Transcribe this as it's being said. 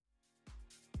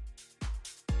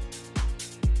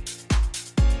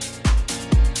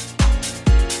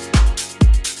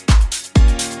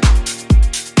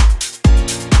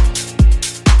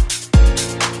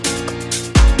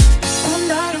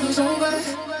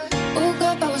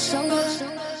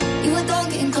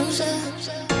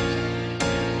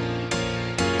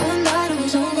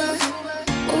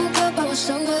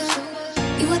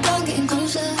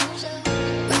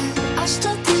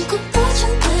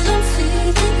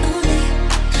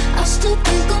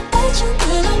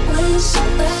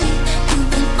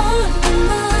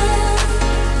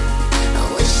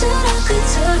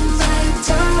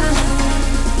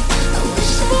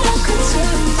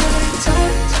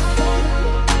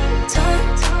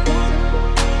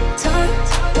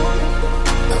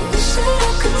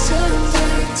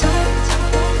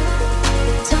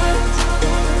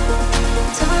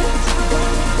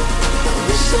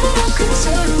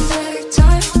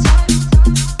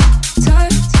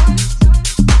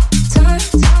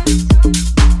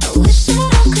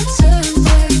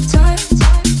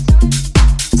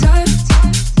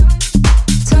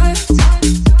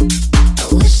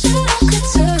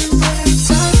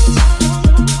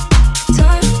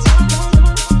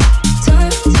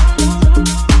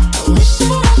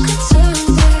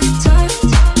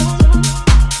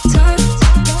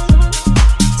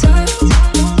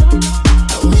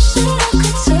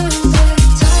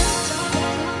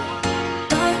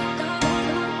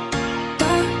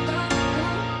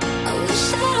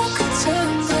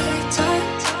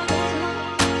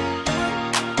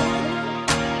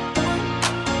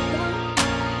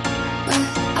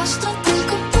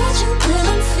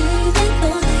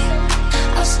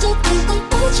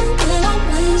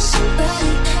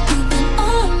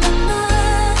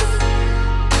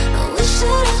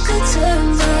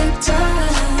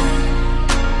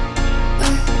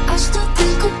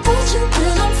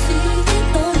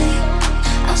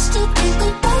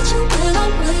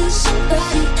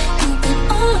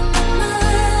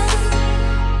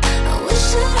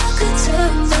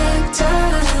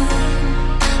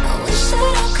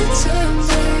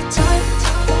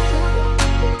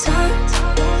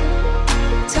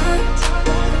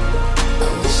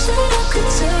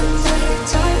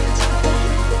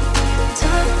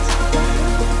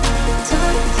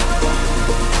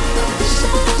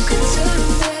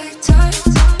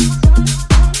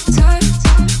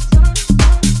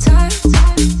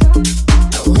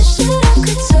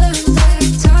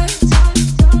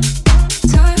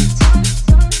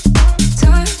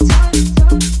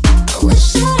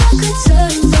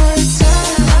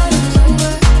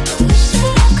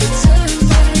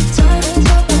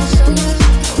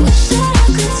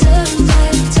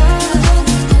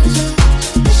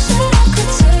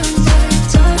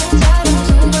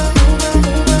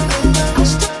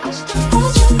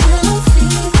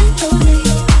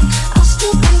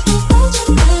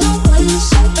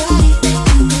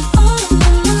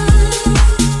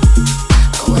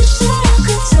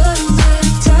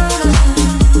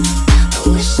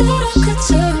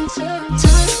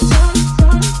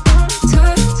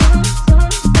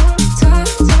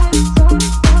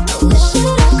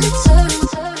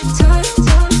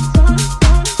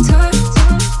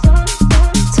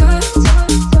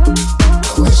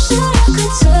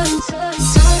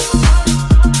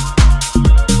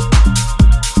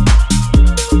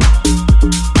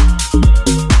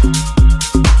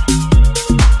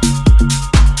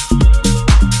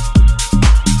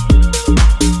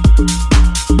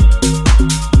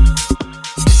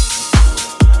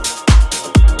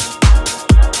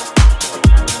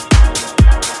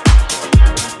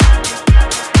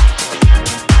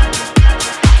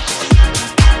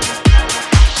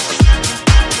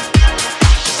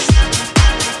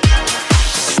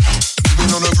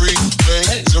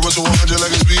to 100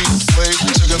 like a speed. Wait,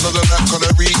 take another lap, call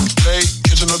that replay.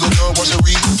 Catch another dog, watch it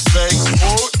replay.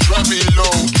 Oh, drop it low,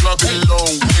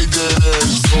 make that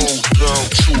ass go down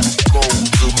to the floor.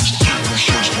 Let me see you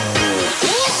shake some more.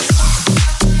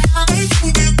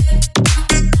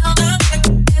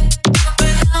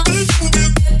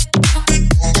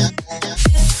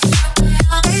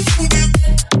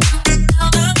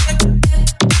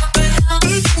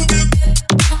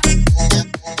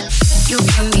 You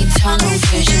give me tunnel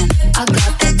vision, I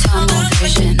got that tunnel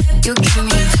vision. You give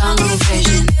me tunnel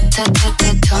vision,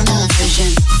 tunnel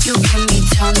vision. You give me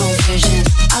tunnel vision,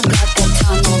 I got that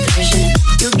tunnel vision.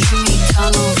 You give me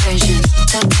tunnel vision,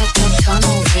 tunnel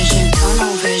vision,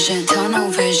 tunnel vision,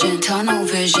 tunnel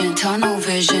vision, tunnel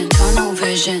vision, tunnel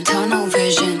vision, tunnel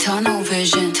vision, tunnel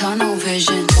vision, tunnel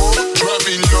vision, tunnel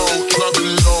vision. Drop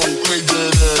it low, make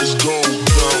that ass go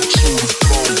down to the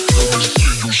floor. Let me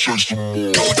see you shake some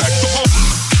more.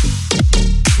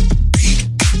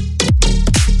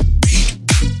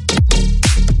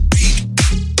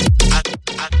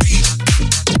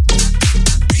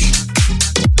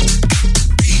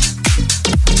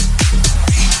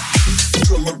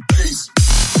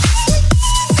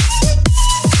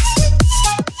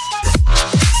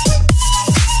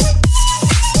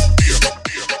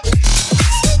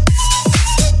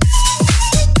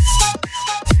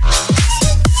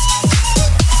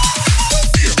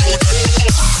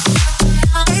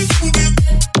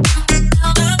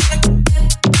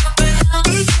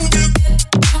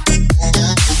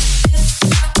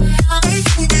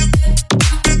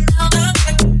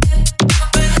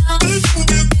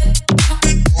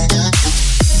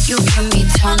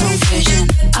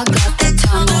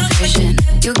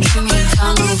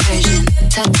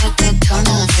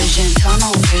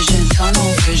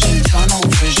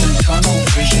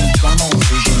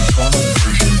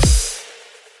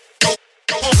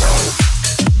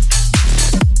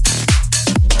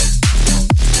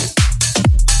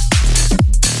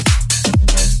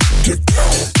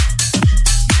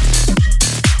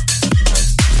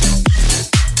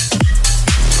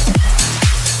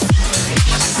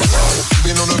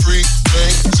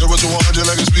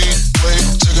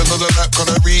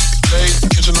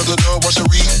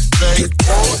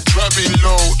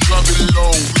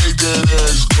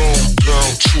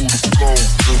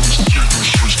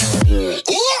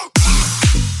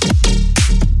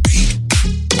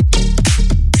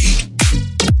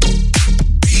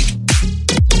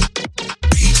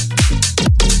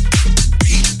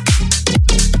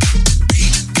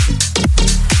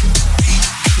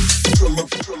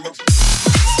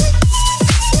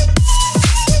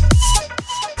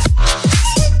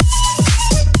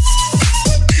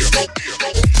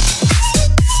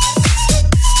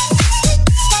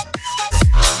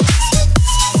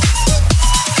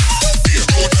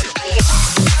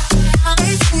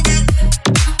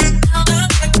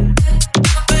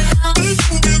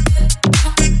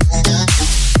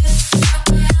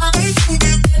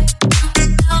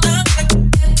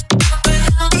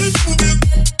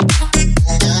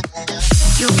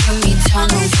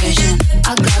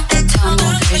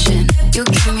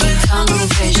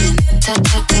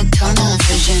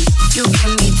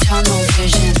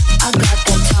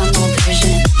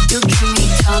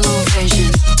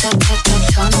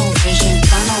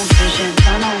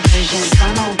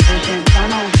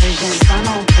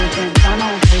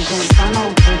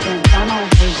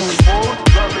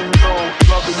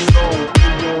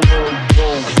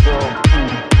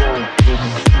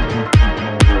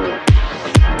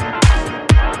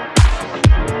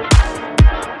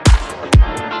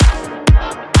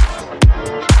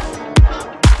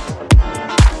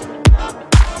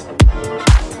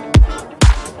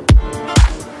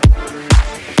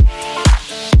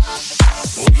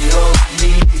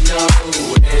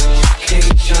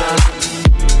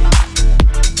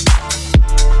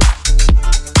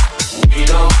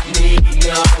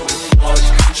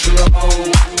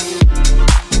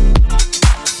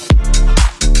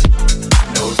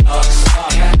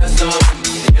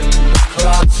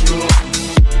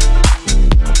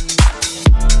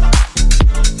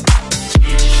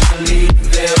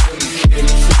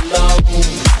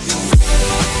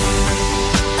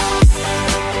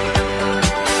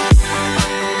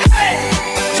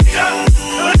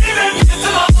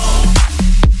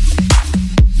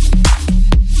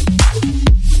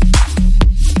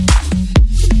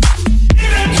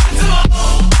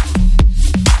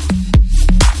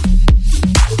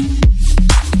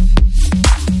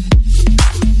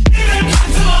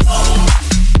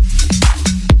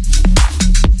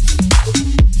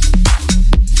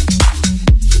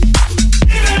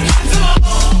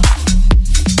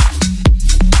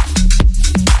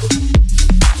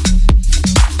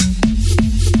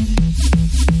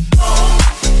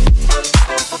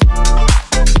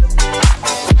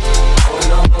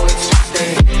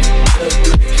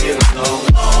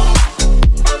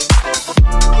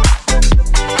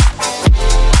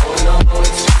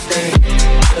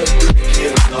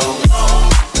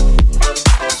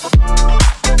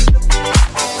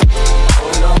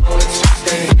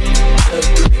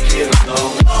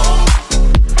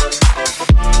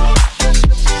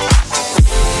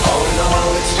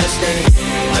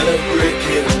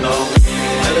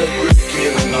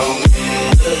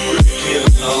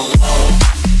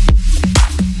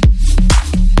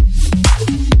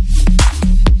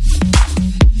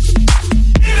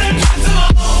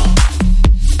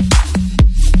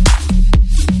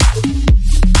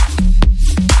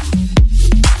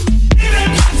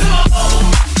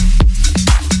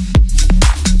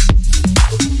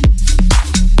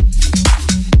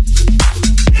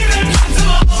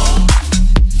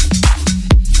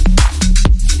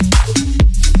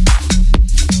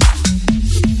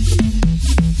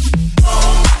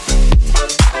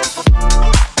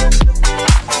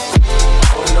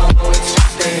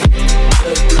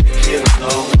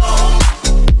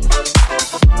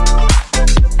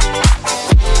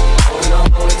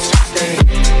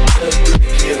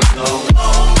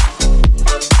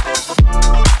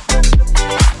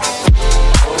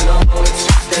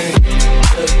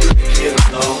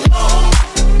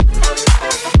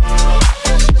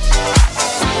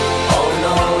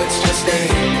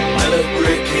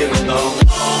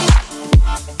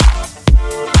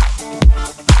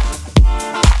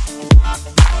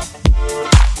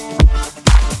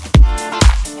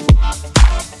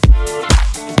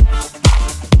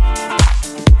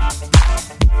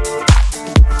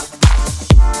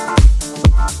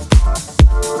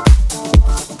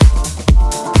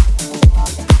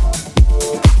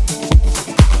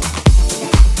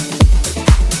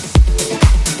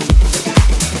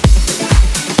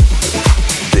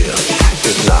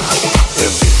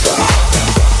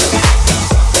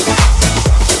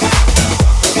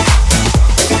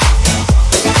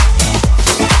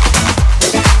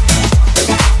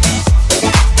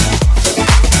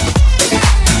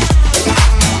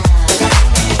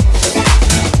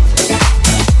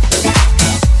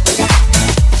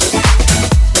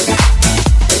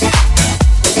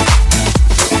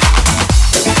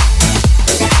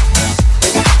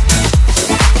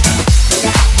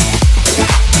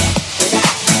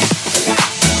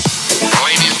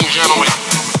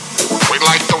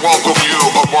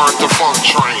 aboard the funk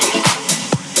train.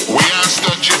 We ask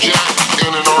that you jack in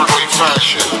an orderly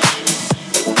fashion.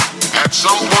 At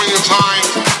some point in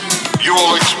time, you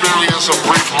will experience a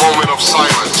brief moment of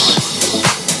silence.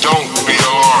 Don't be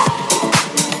alarmed.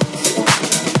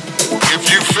 If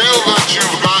you feel that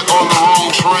you've got on the wrong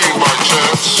train by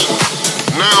chance,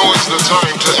 now is the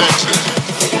time to exit.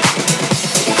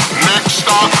 Next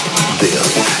stop. This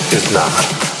is not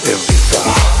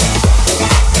Ibiza.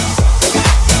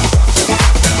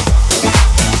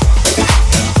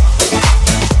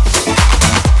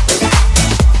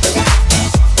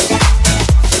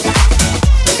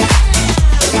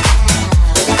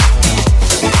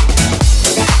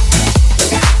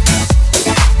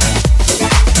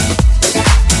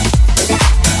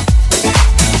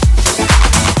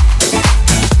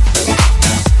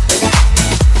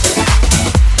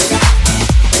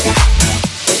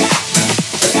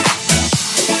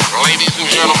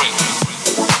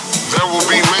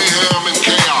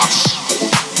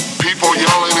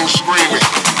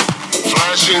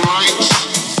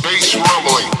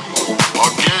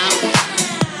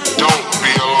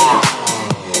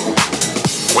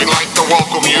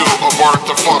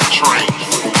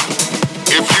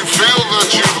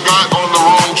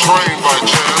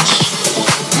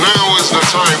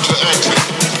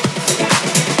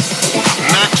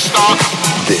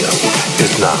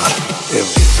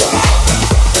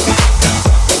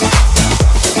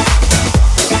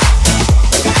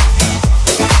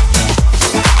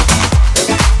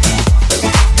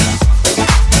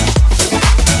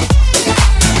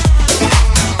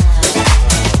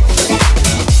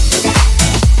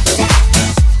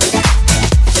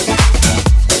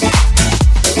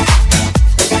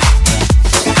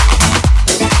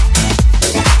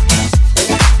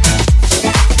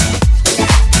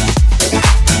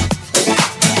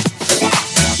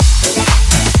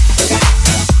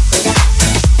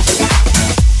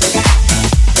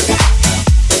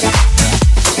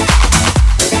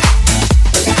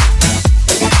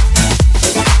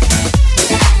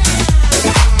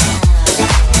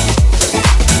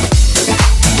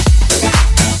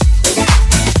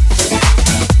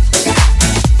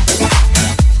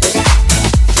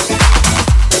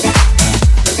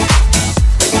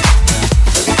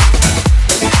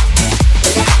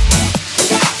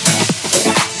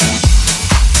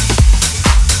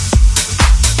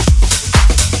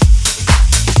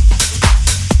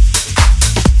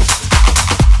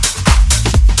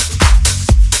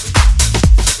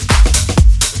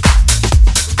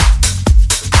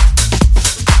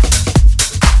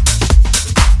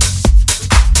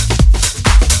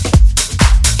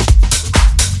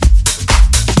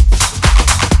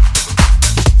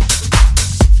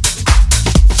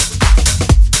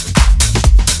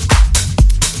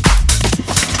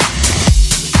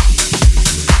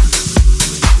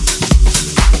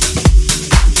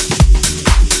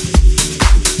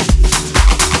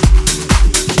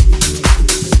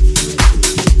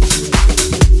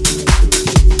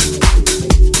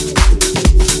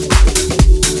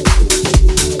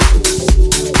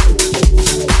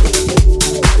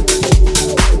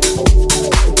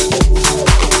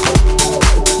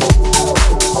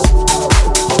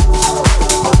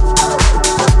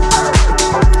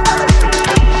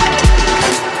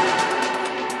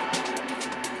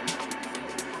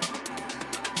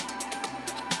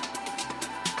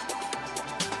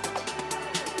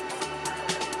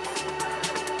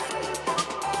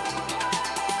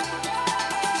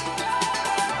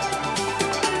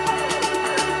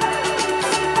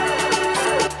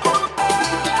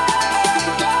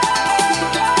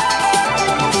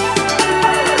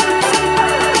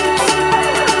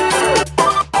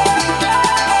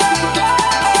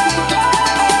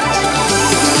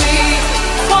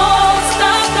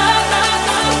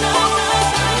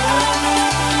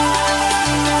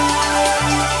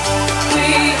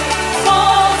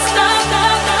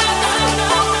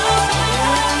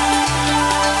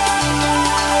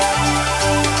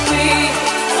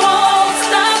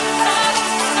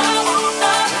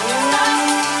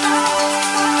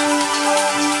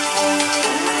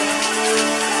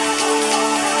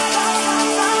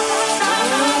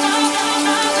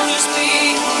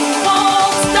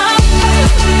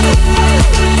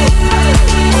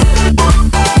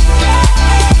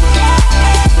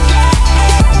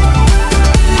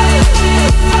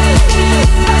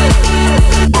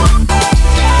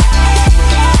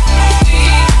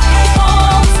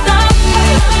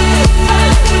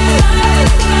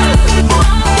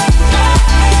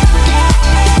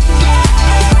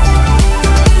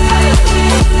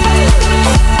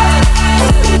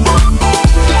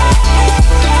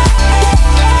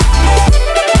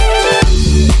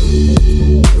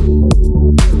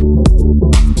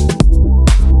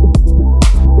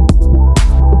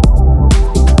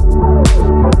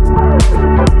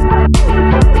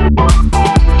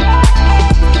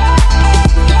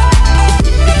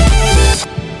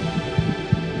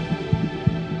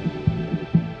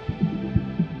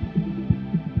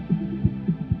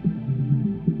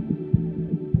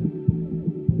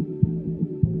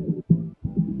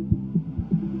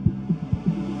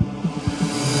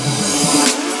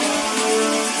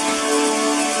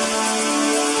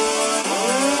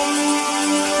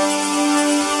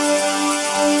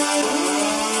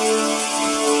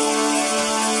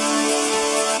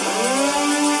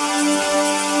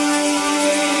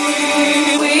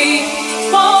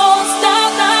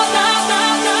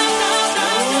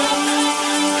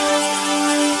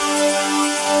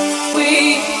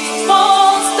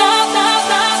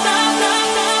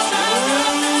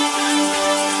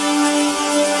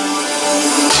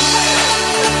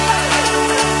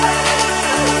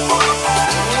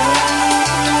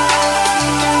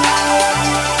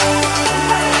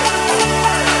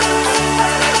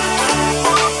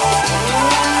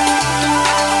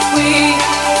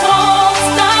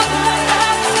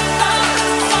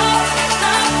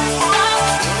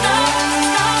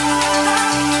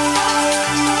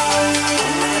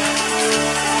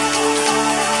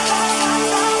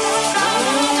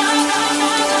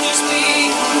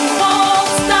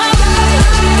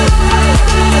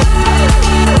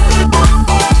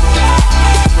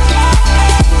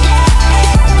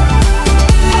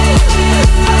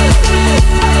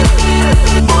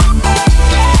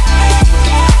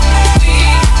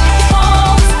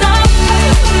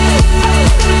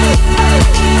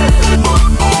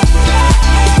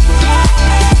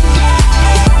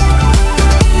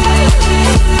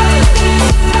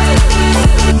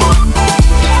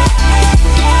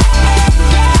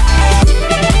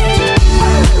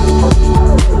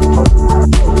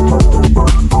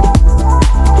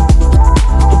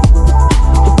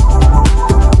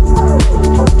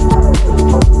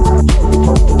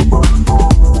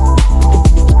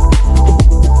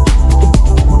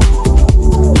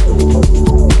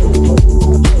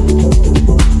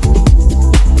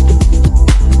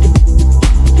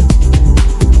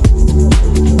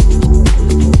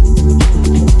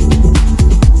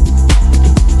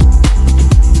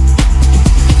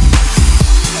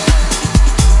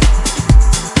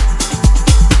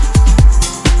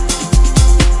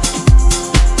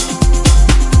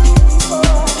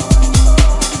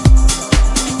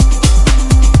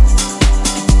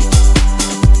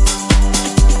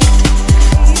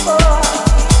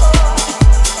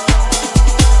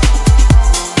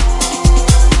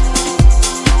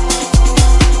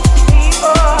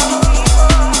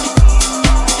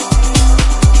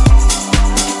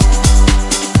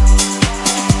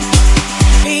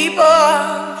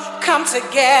 come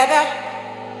together.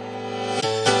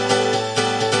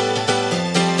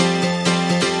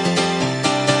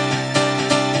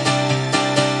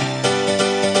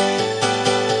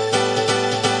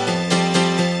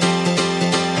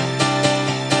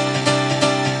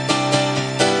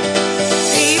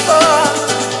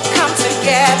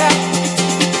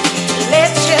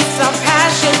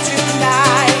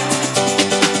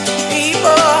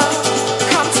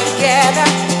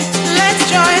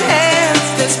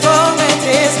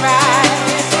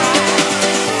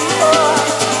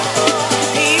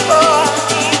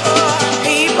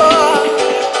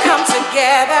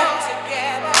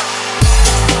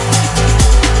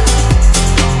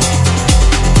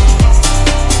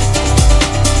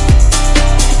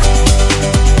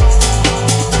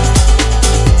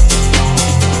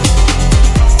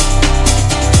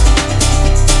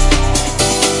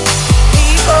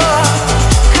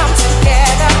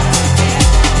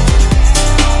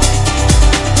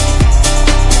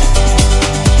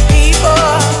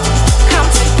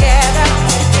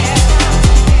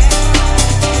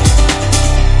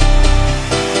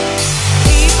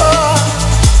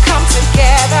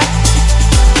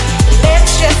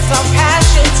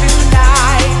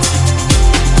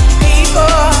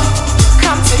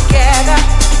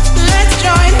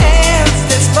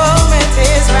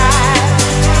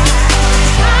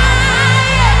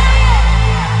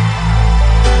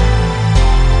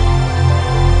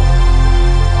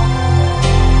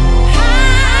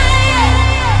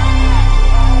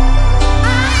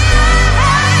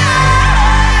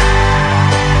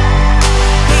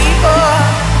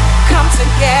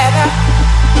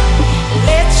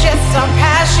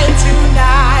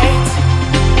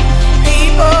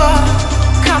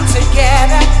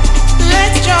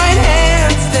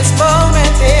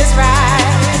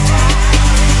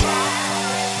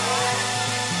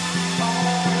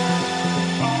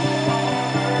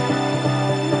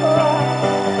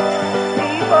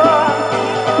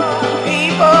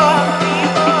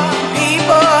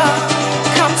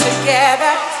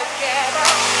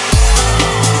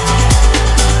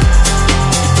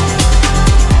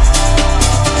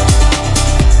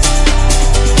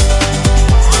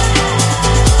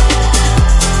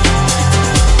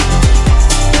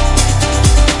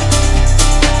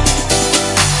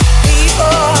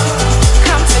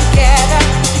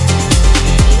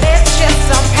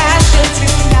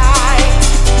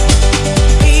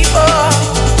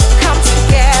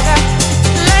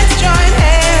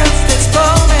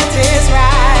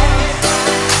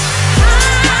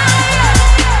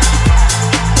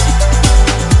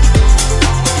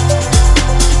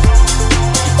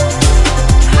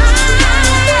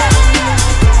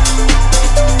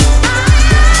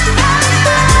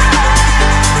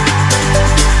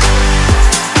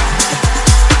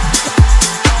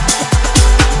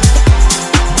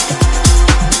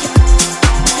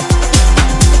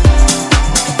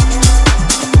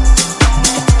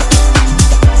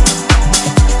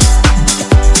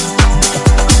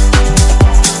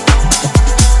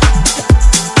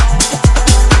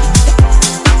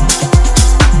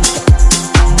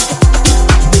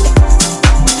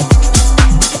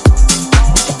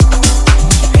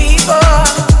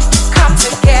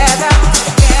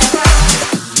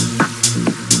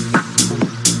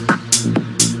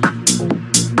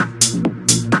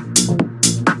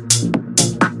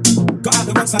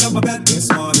 outside of my bed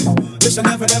this morning. Wish I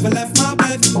never ever left my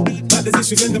bed, but there's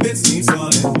issues in the bits need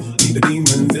sorting. Need the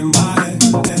demons in my head.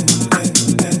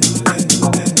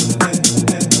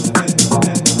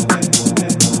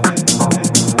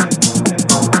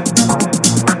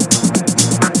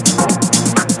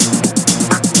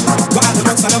 Got out the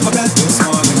wrong side of my bed this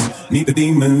morning. Need the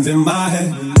demons in my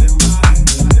head.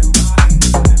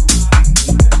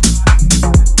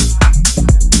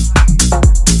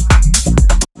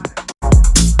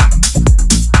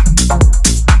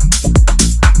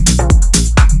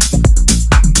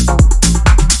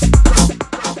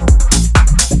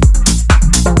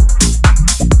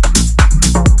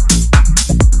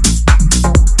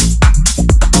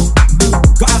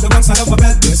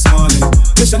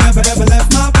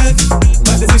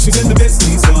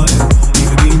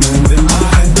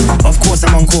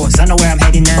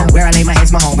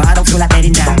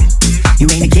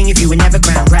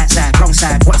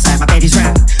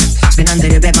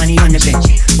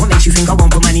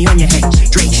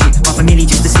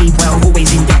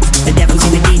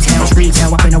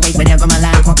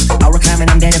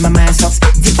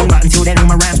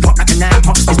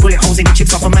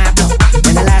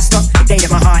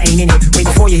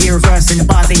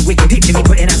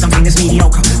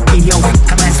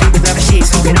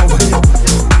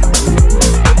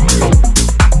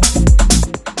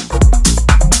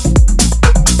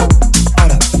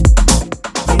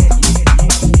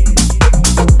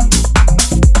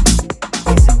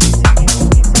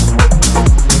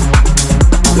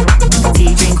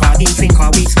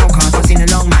 smoker, dancing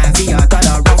along my Via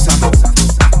Dolorosa.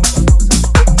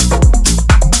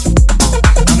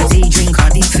 I'm a tea drinker,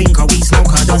 deep thinker, weed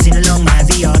smoker, dancing along my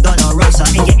Via Dolorosa.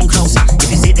 Ain't getting closer.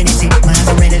 If it's it, then it's it. My hands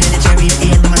are redder than a cherry at the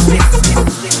end of my spliff.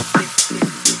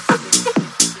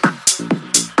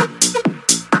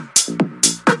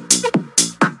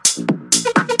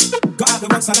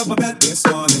 Side of my bed this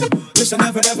morning. Wish I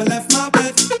never ever left my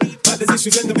bed, but there's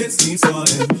issues in the bits need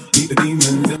sorting. Meet the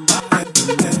demons in my head.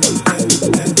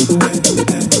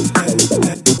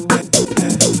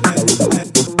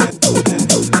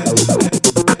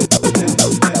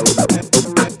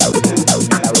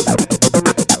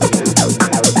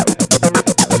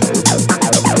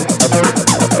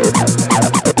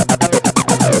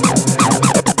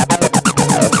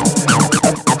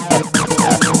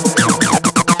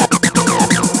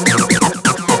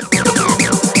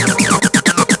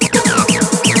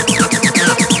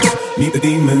 Meet the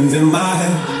demons in my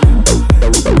head.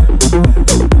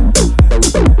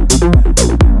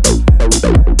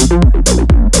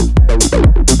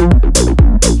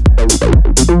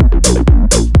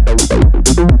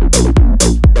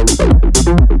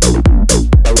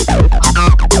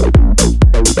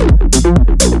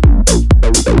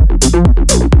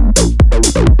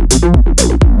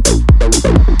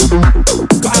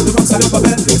 Got out the wrong side of my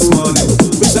bed this morning.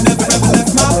 Wish I never ever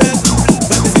left my bed,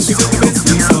 but there's issues in the bits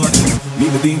need sorting.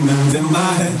 Meet the demons in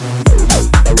my head.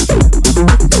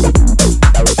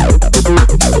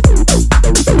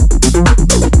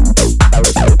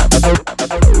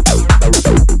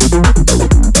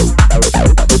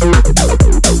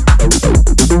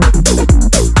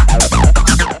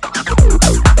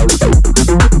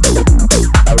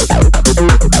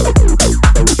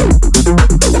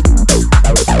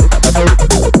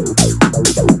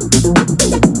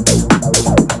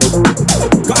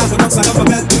 Got out the wrong side of my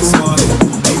bed this morning.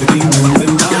 Meet the demons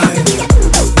in my head.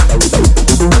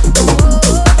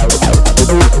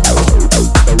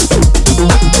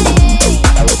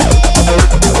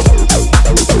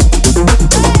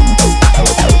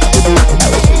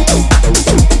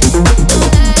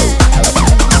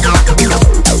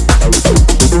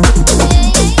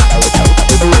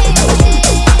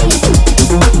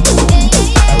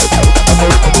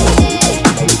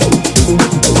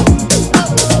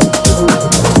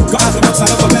 Got out the wrong side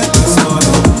of my bed this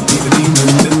morning. Meet the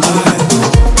demons in my head.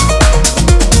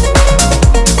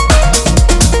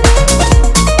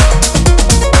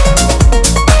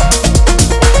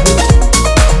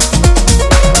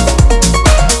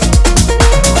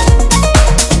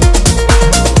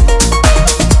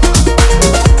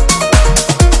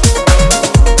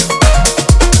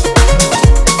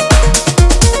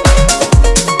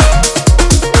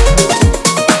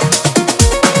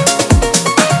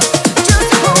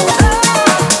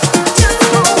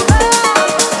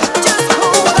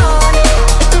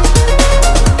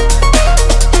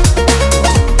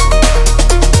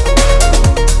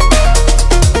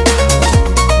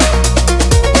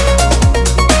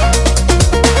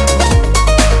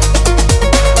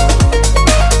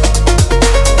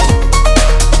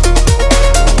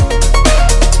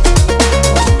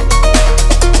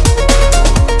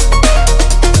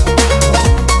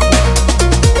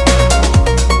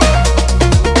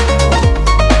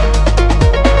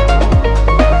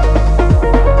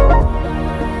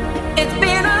 It's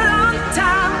been a long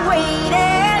time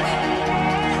waiting.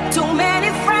 Too many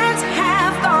friends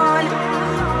have gone.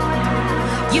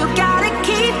 You gotta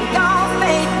keep your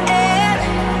faith in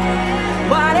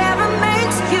whatever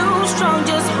makes you strong.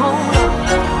 Just hold on.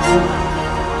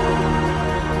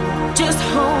 Just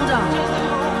hold on.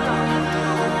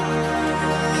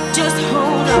 Just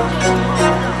hold on.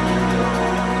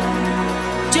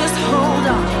 Just hold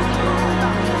on.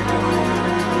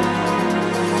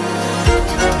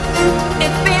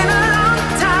 It's been a long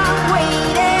time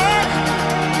waiting.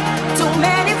 Too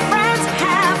many friends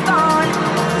have gone.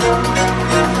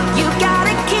 You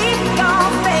gotta keep your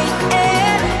faith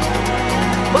in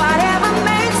whatever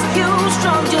makes you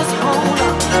strong. Just hold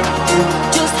on.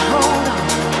 Just hold on.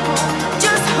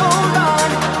 Just hold on.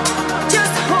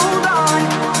 Just hold on.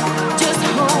 Just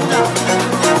hold on.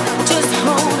 Just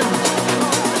hold on.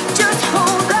 Just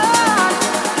hold on.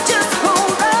 Just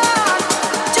hold on.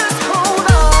 Just hold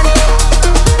on.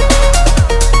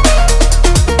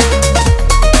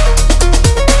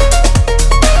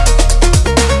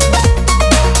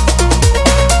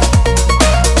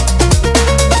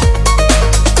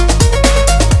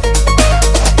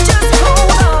 Just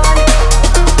hold on.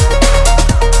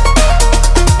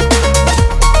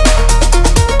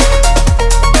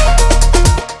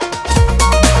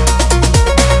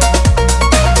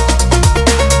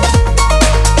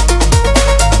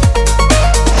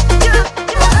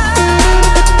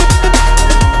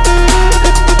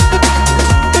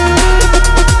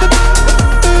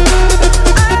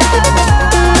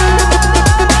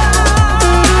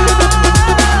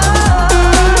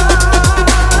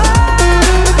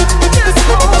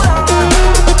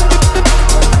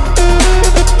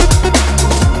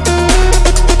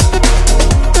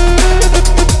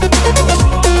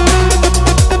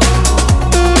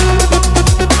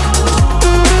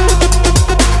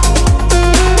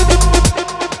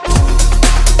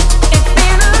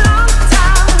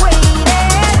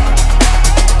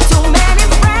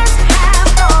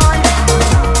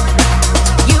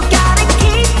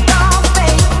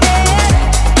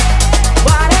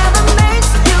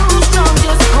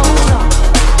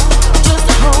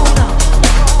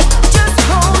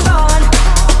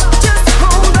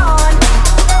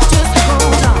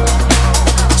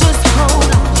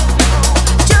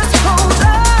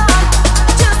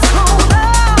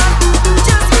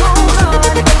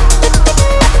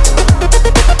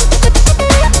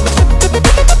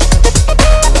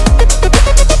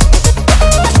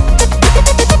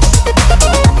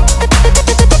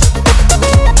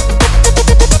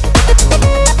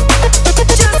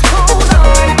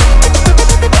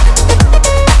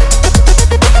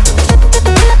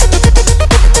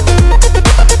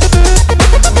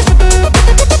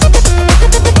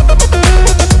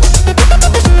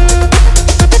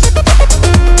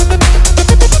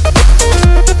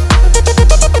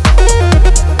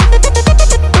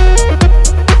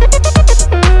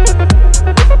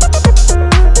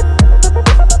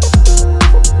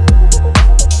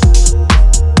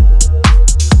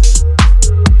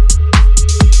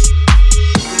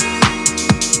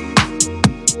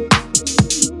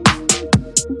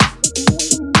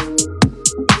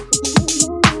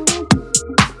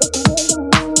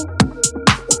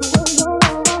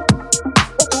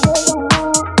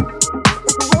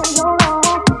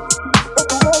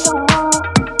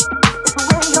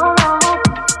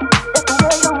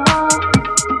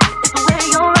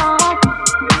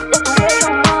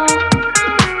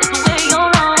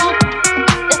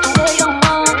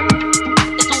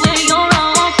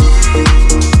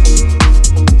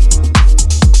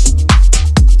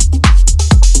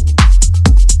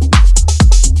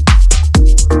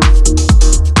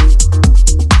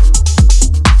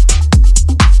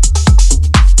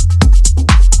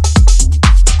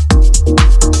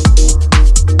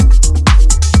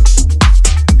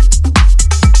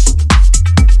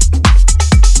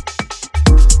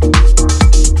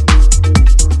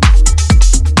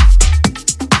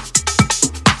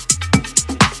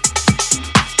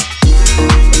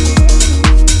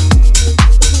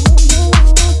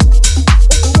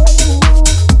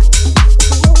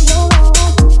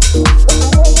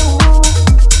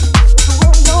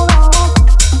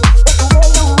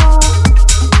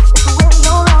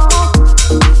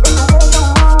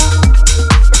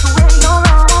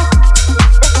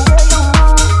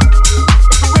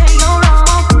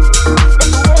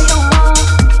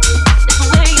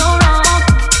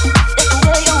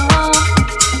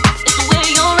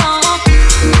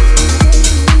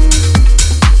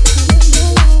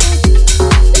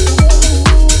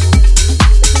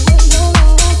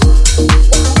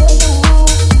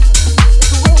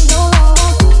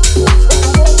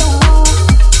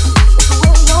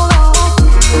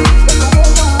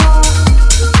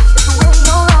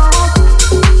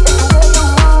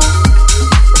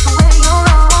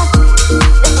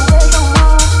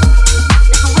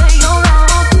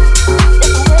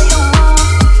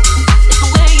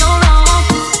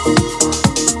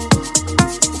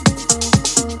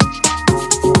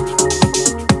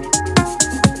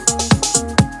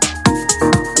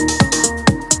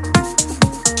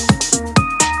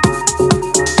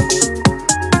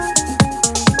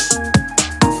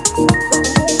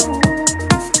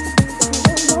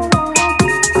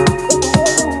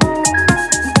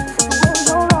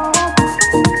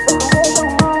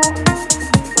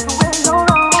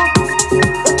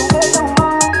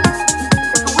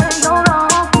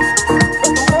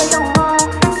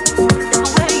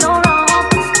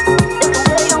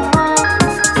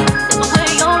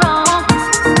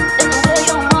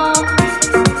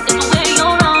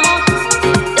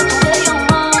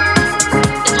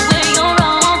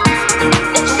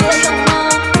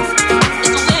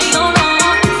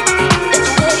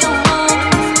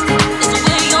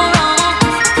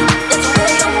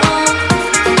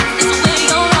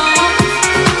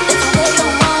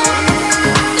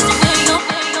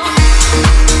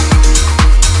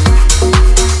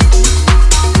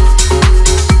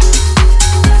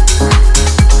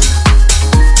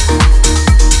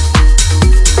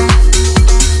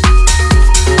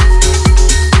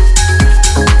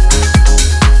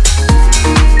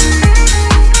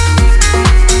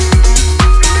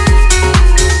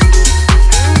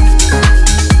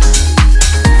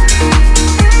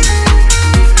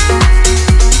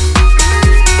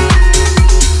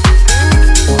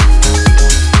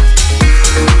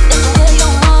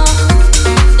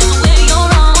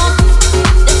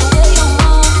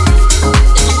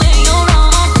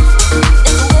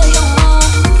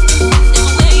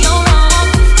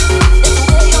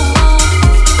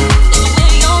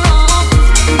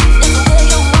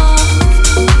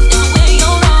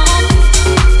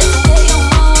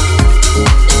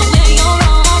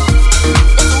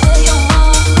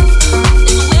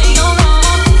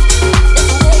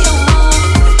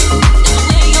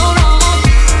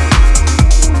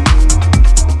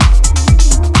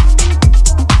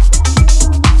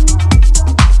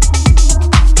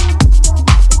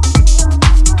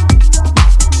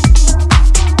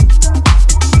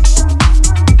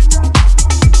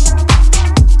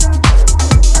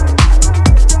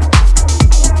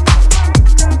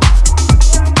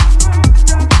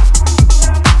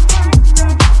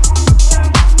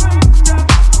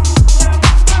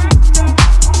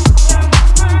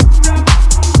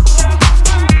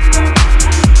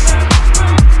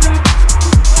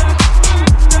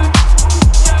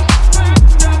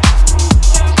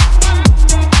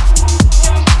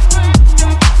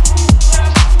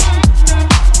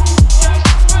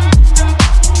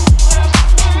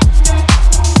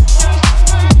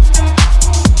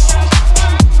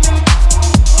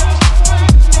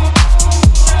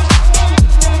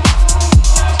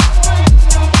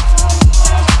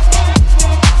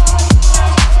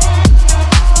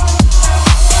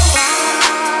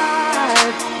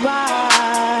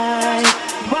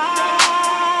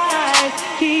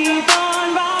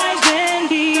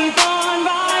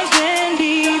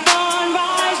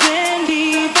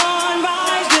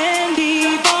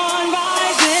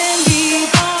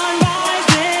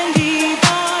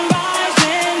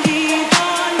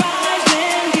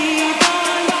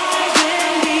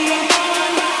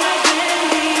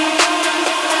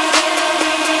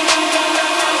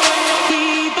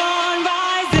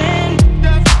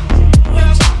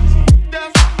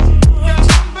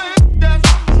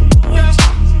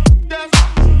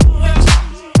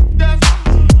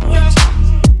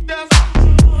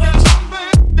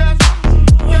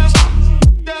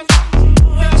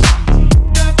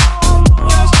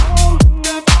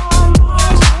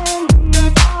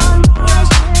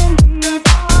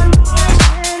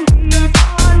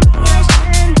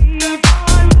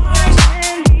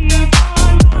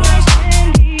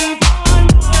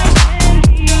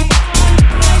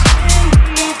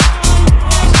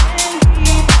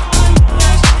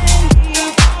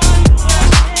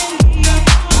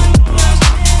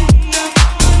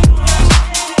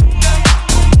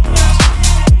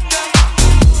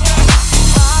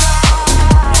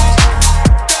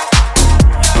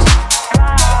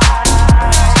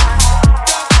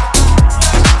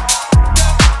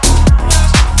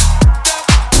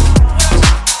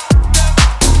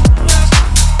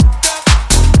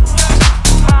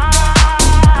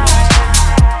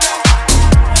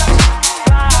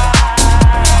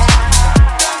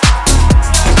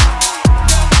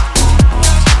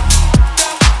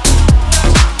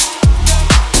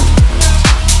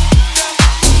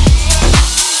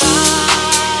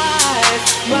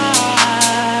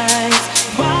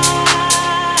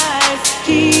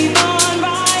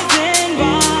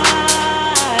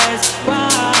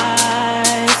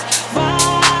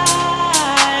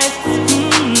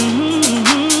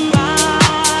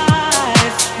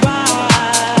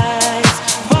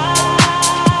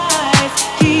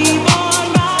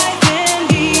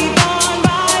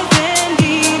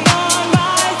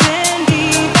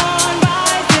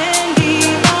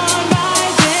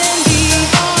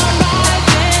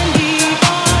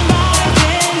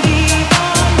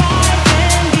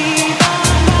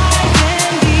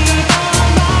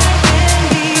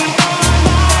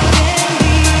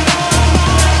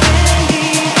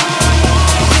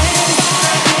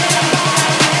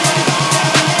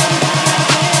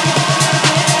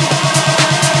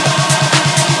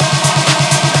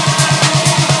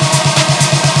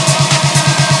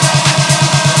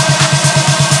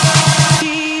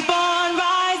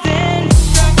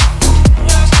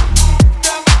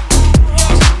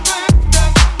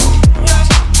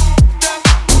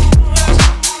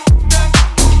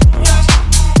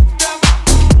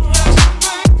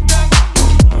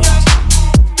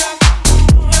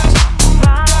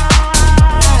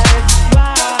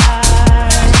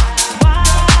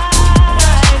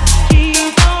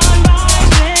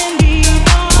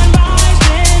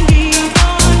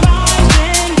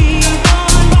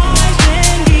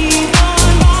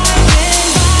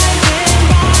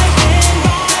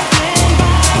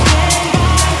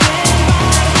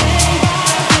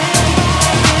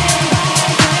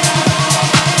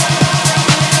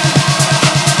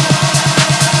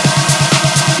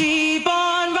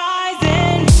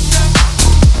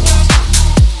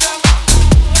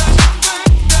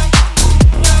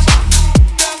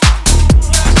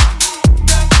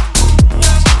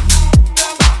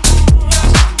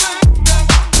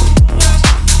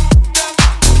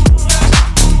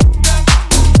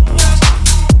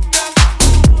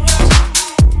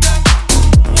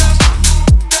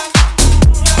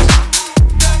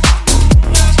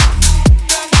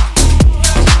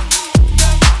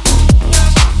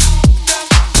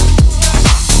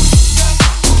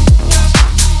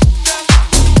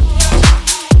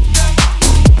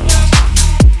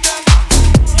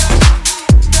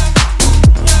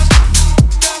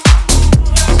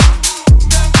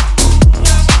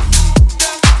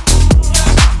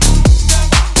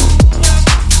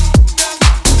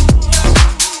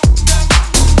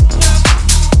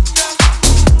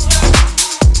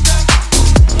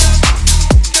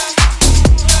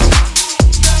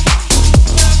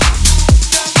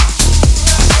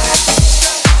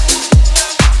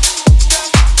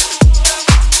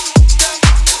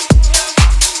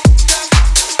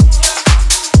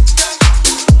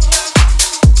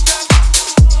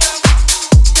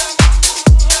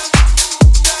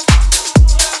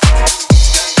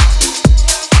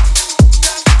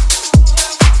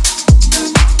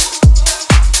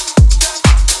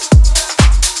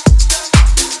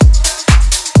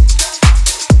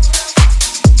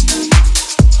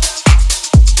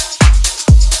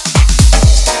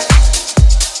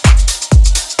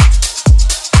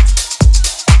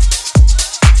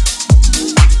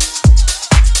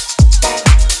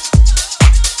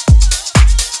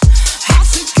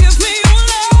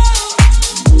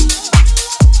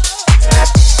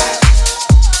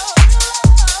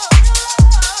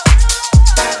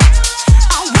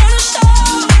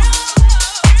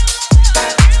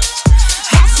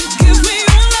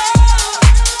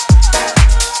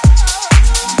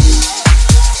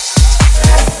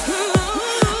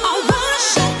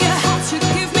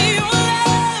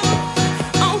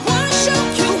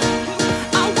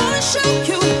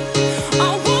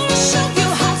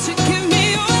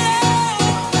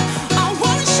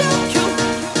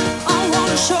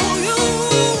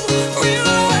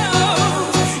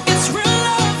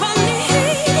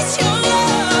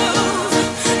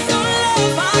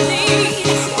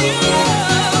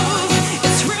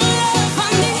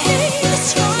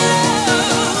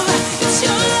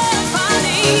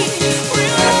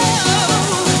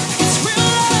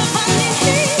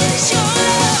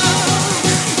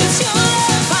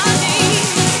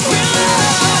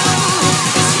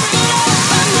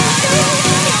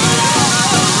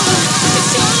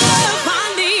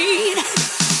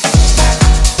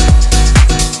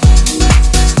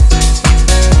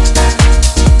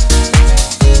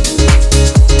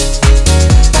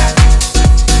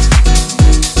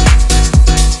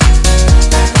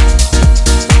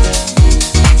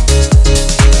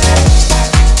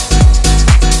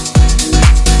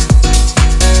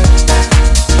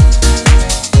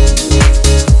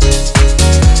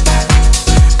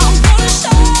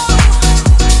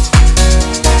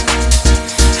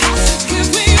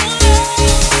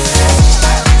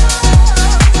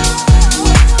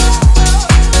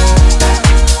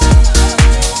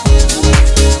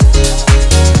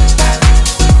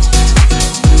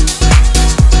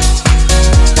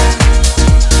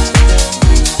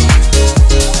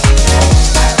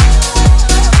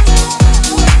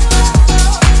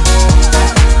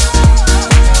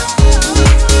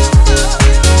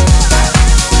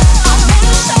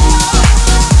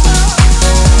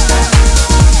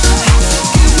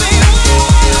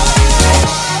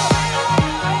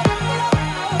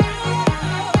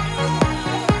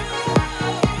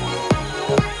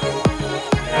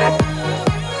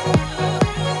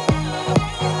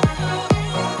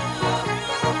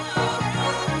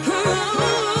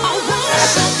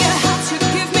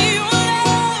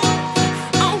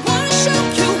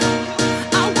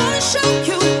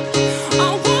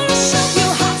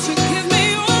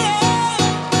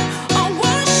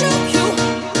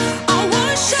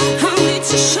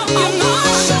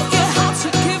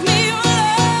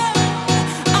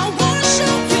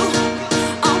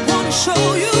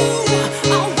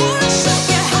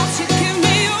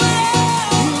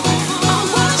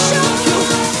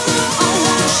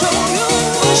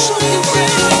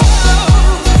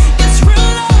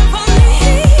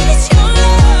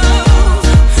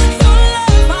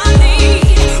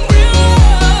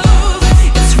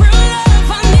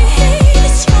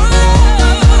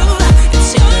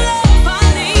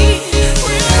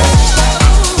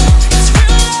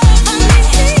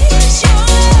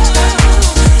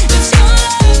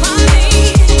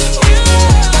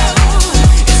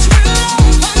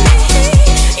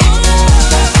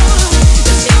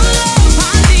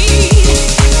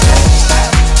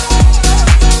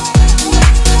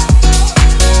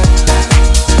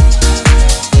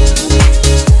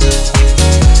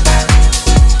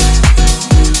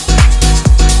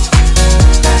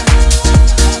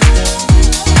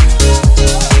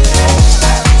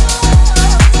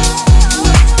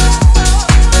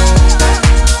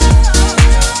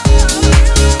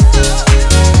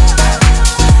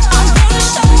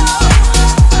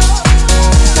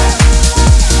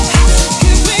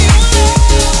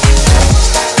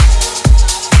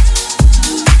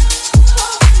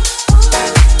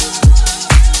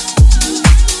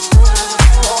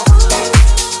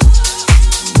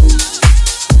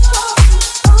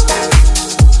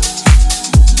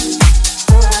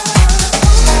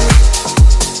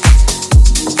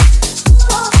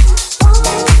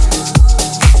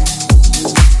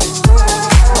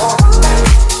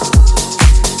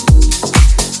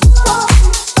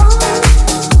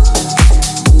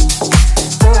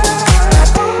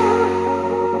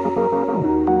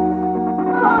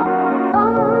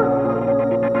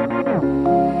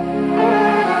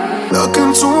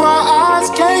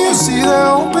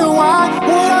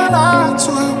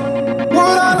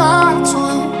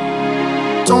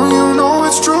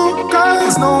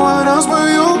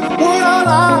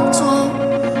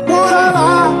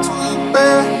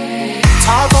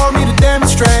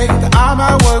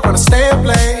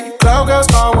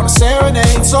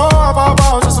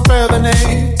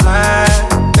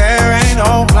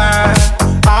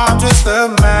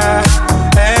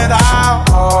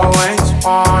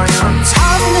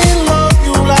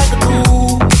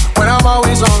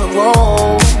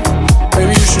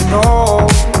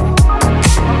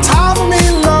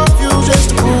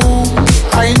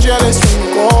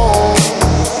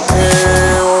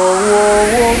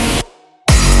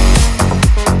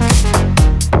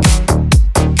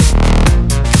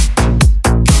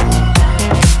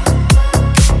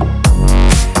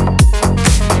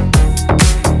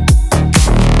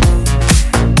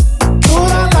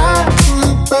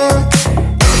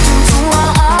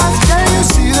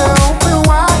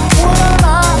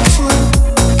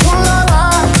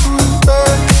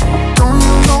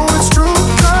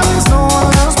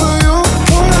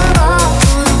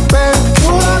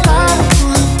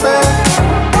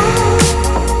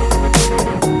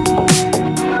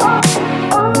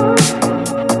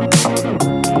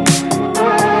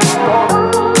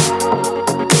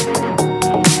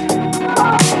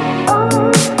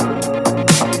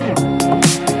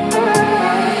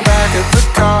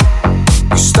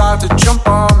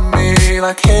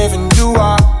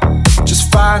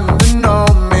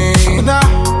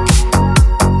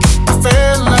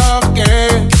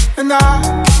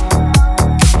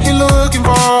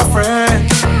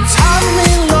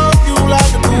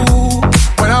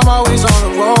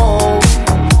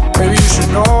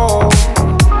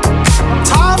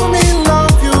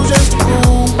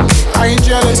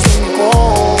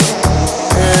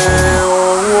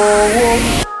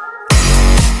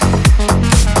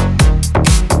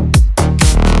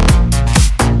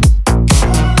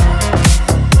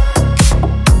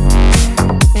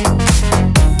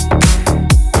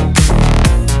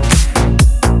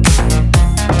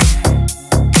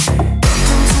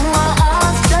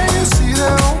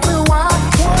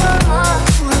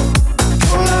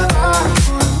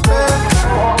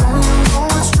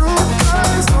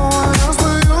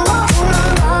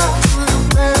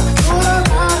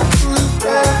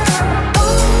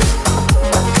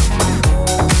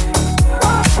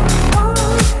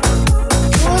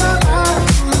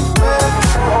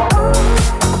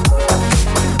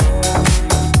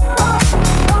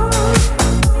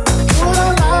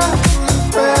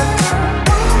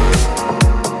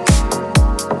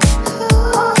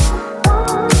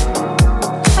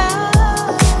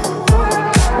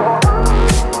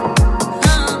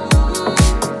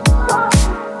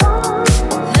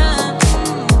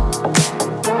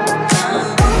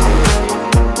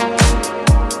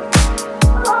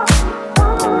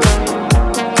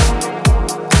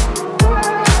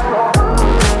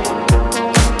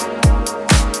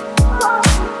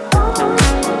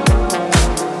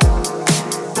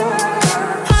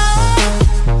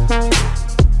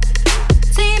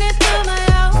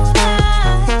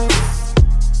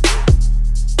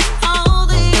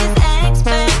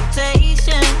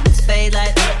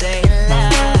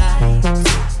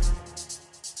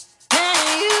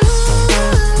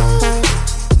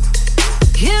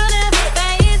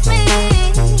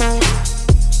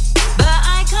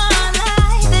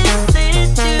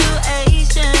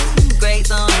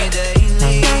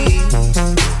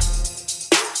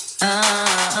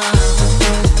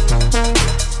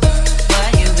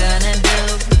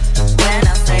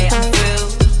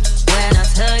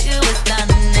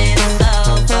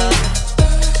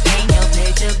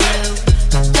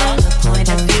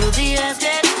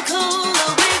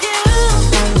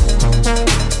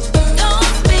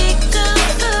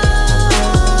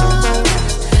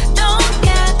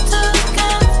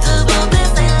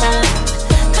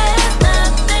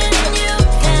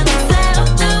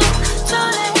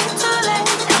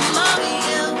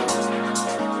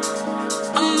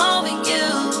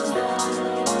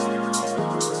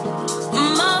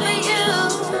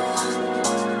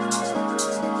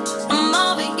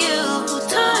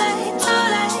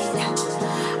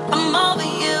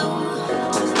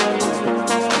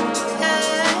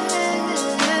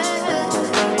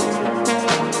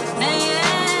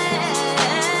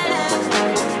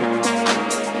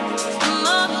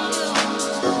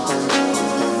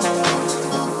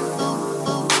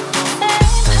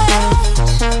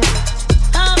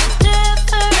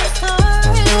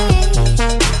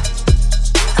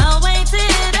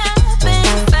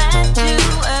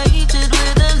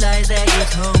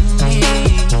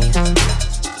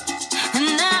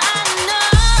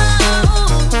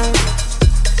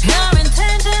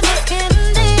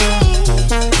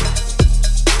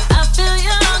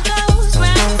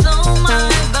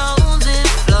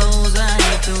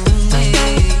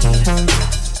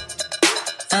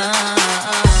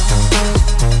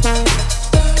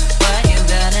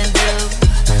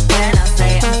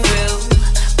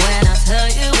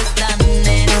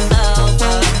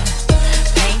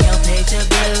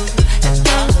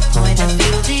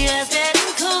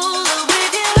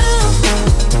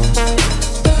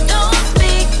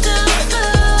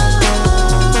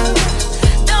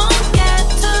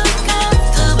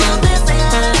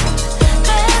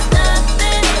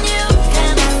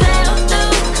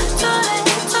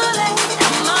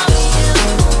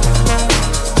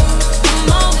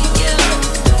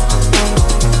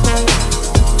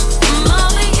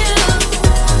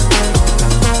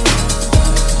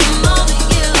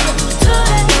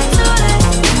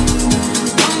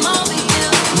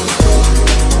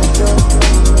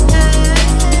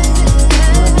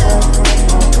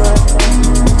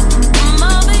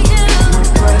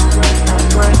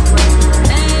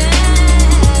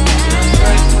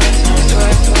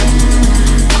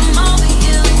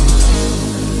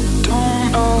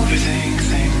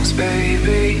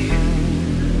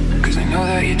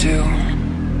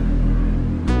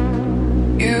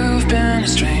 been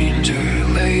a stranger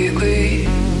lately,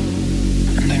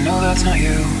 and I know that's not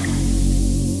you.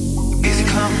 Easy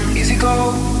come, easy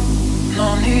go,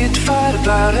 no need to fight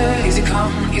about it. Easy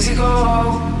come, easy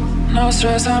go, no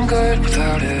stress, I'm good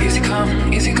without it. Easy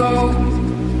come, easy go,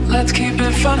 let's keep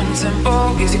it fun and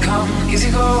simple. Easy come, easy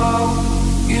go,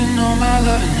 you know my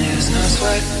loving is no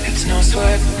sweat, it's no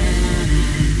sweat.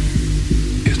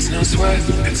 It's no sweat,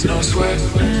 it's no sweat.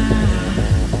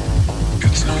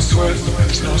 It's no sweat,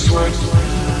 it's no sweat.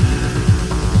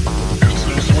 It's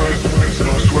no sweat, it's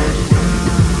no sweat.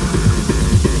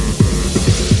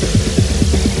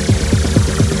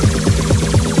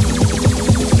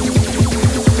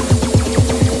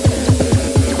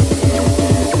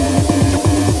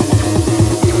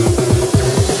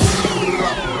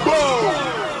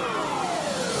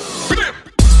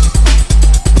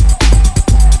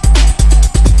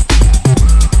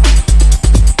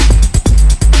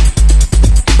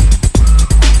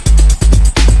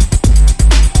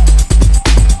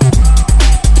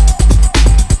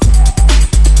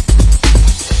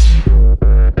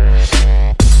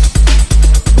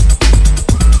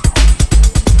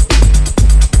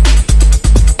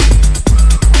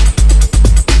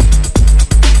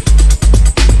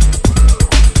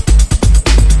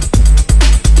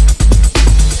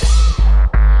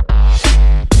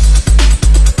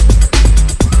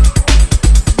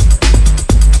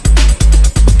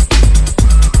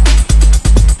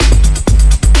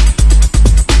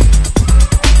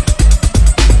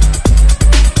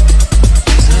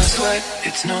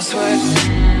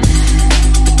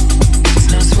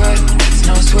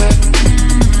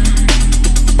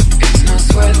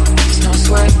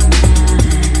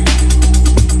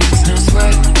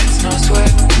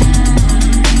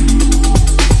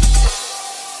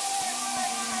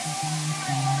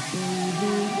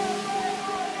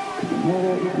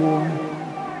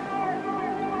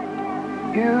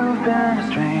 You've been a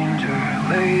stranger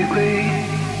lately,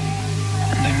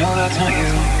 and I know that's not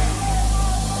you.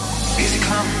 Easy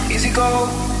come, easy go,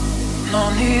 no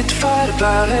need to fight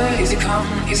about it. Easy come,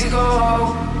 easy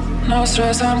go, no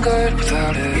stress, I'm good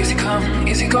without it. Easy come,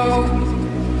 easy go,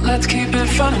 let's keep it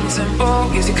fun and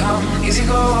simple. Easy come, easy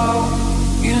go,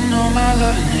 you know my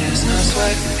loving is no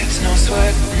sweat, it's no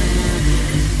sweat.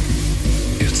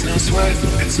 It's no sweat,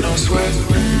 it's no sweat.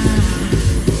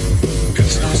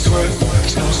 It's no sweat,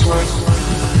 it's no sweat.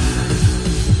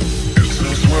 It's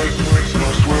no sweat, it's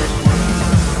no sweat.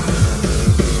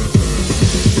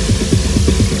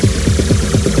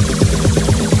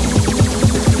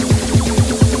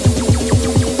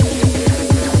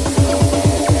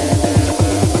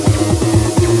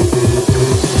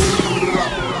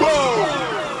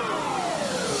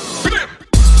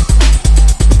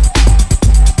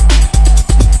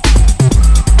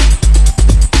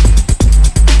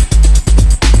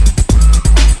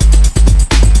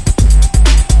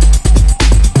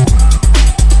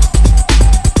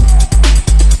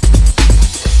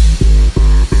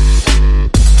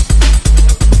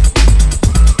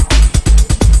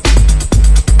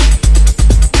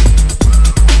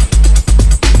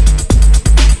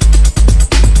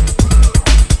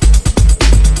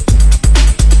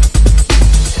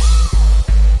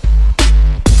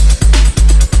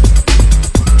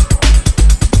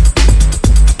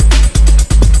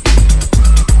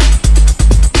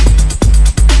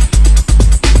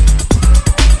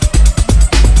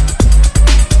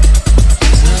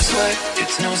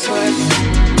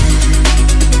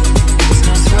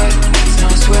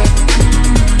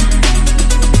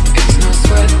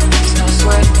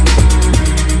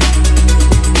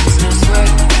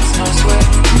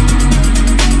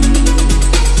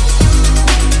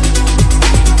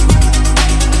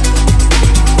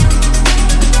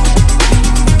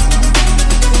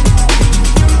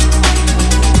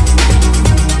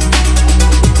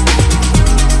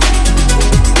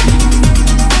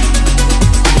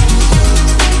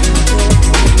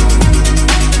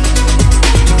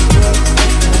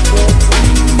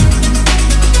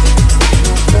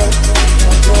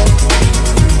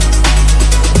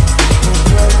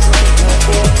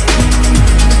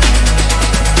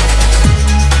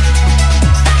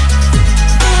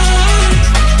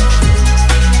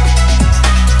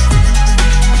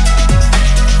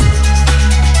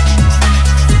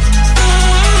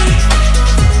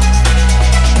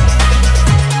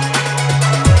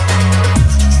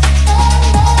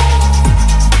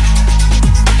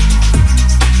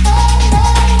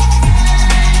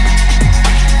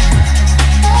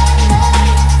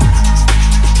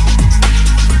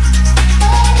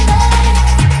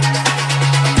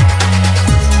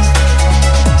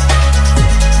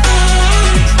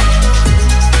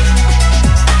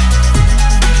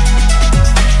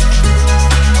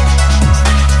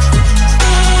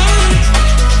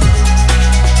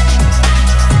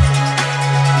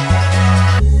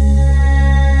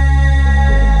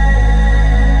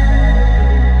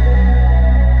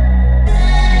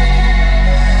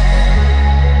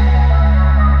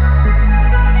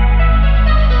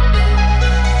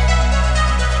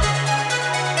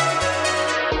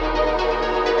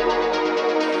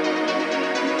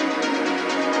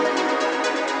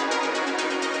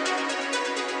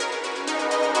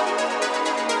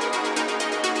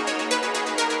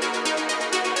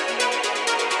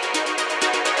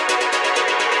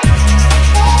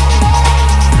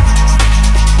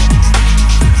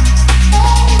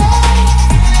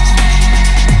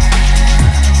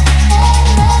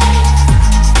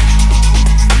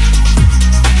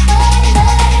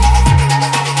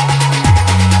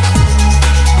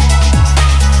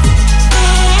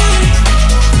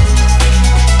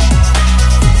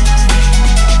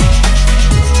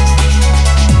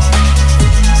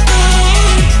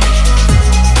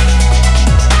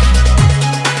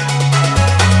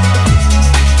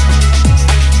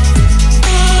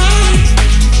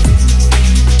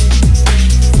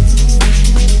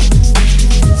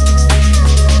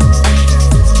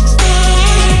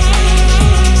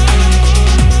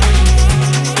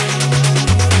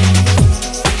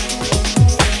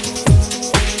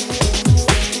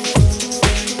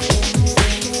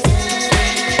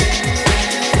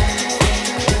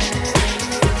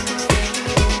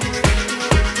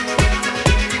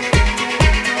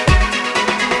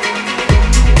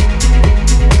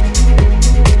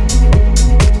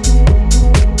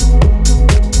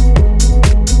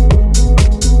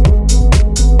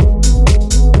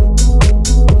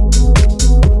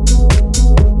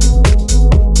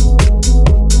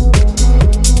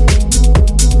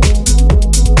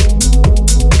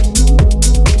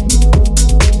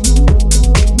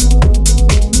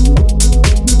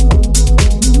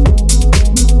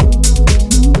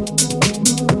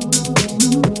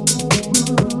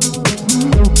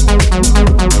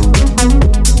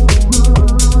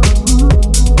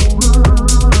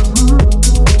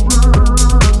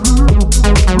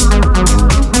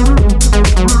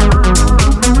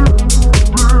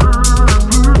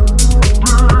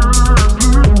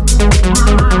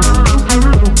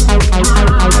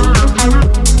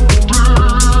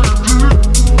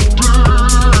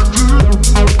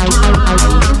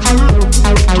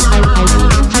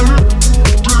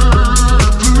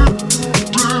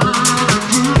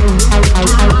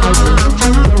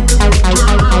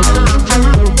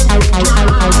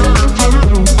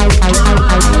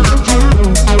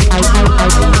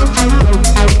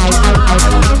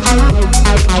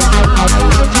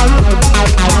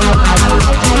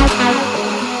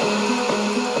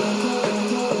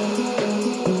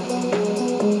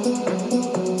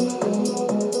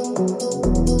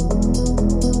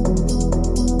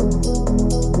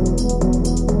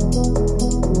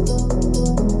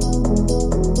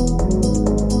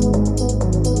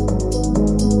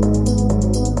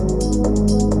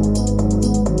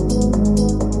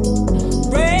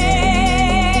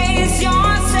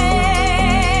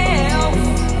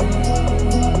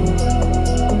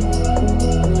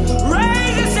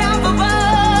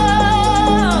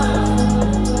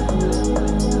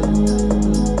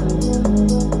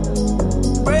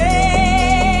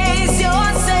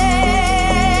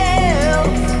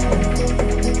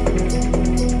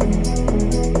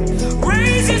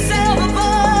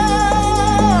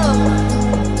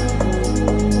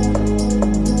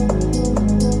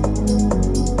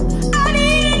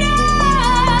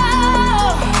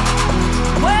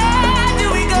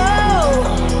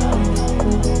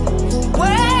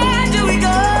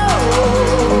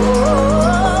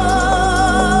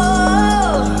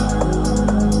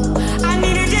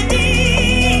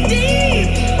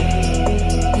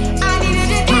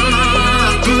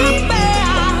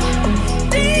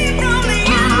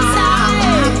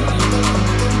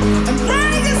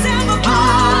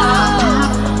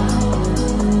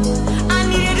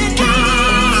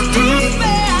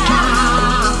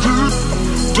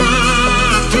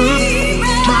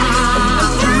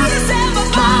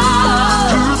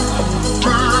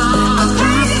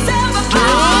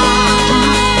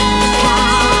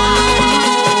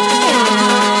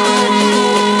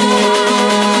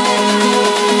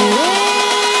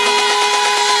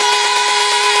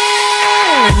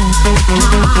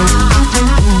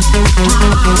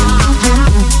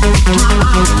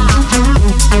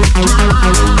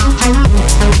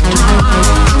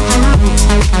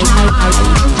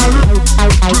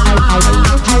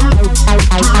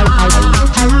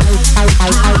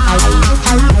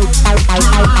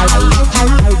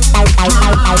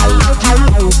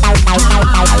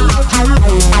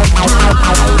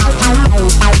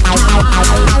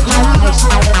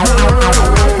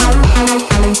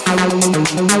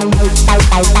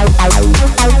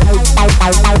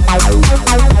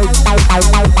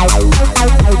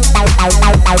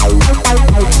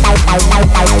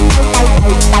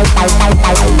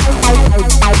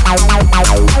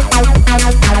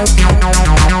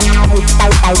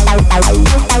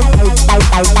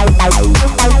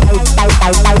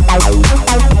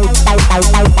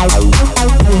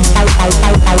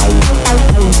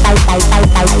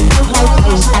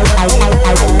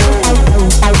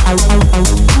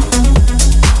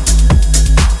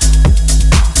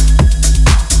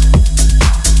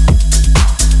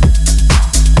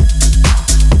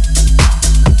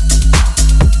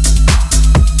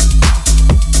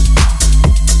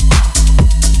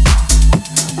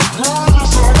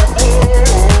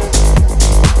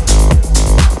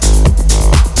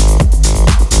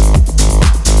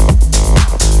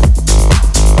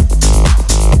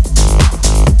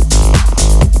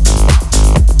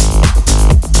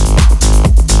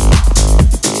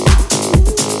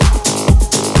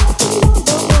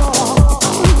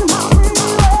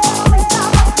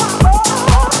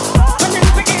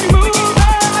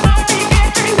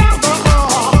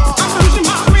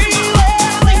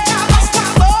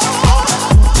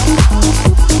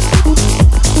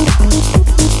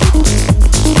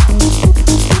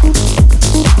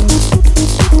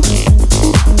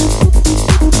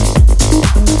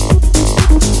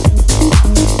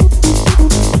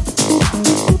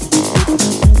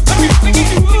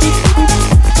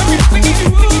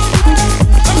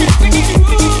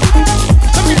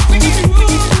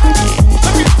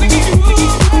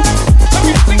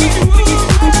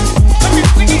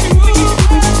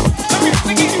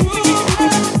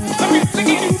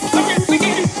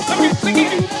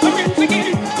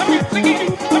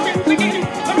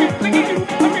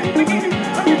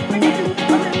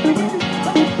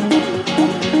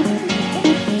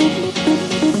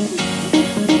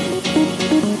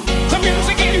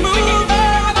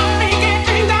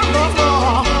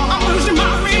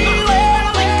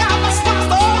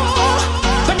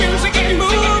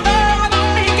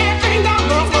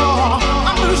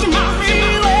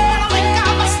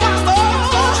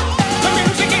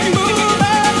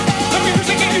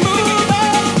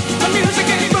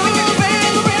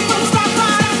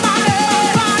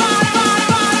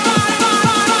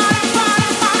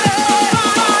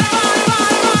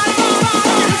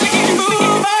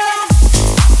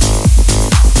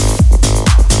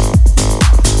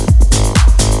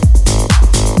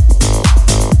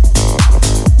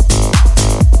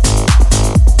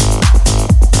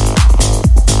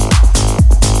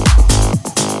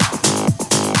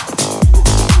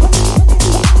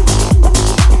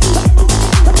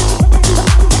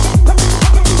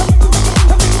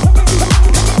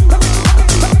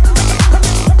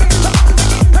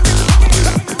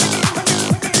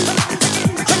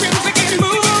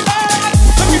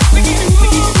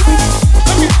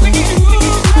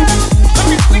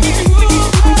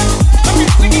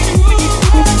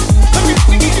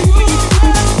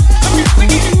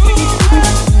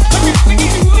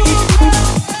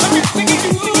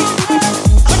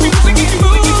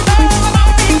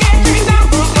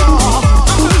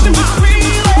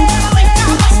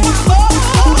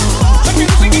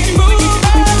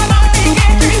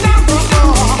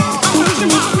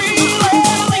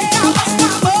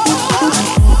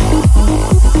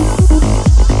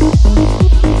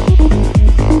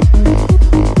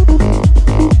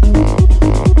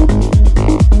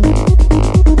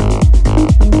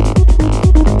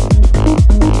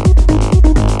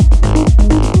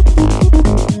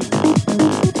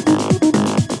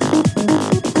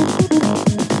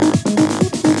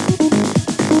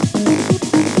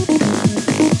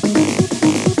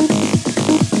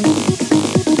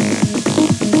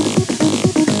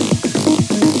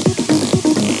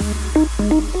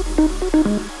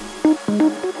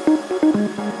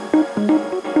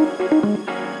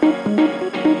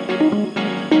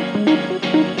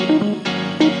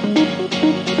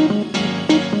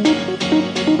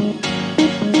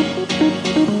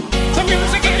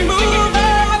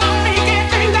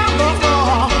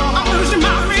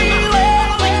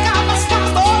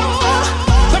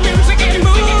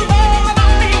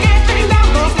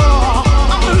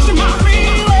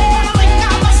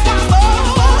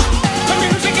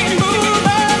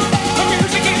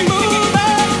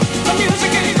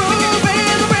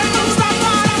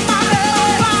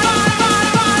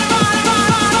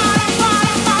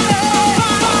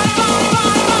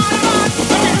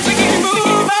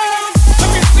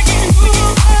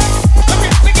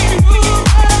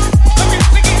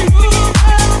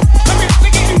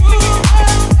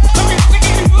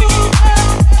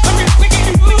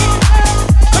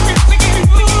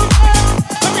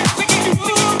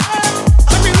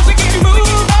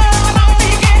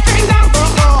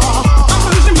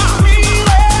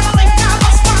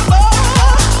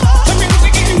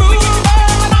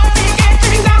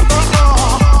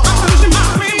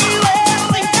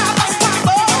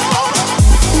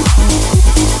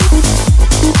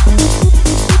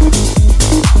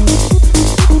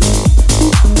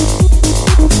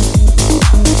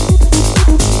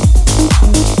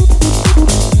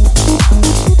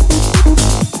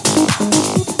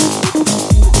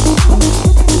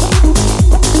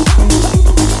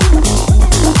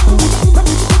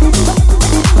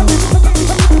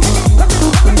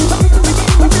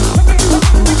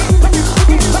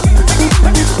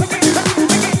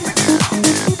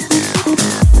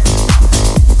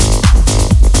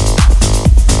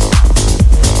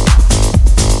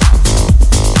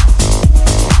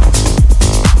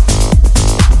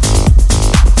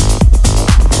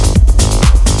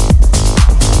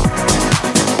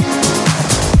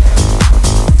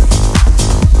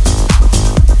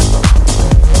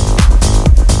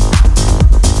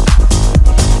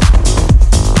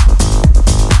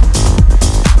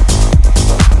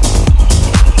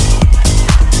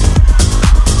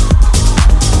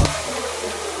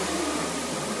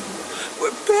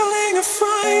 the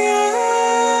fire.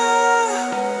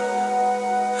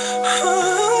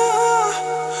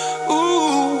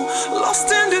 Ooh,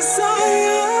 lost in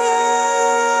desire.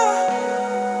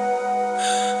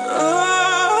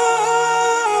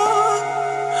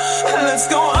 Let's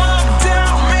go up,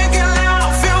 down, make it loud.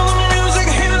 Feel the music,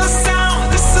 hear the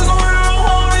sound. This is where I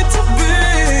want it to be.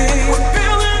 We're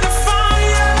building a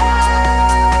fire,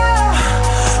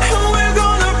 and we're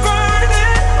gonna burn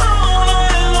it all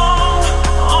night long,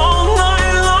 all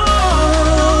night long.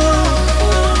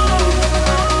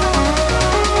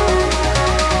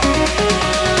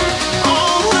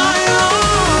 All night long.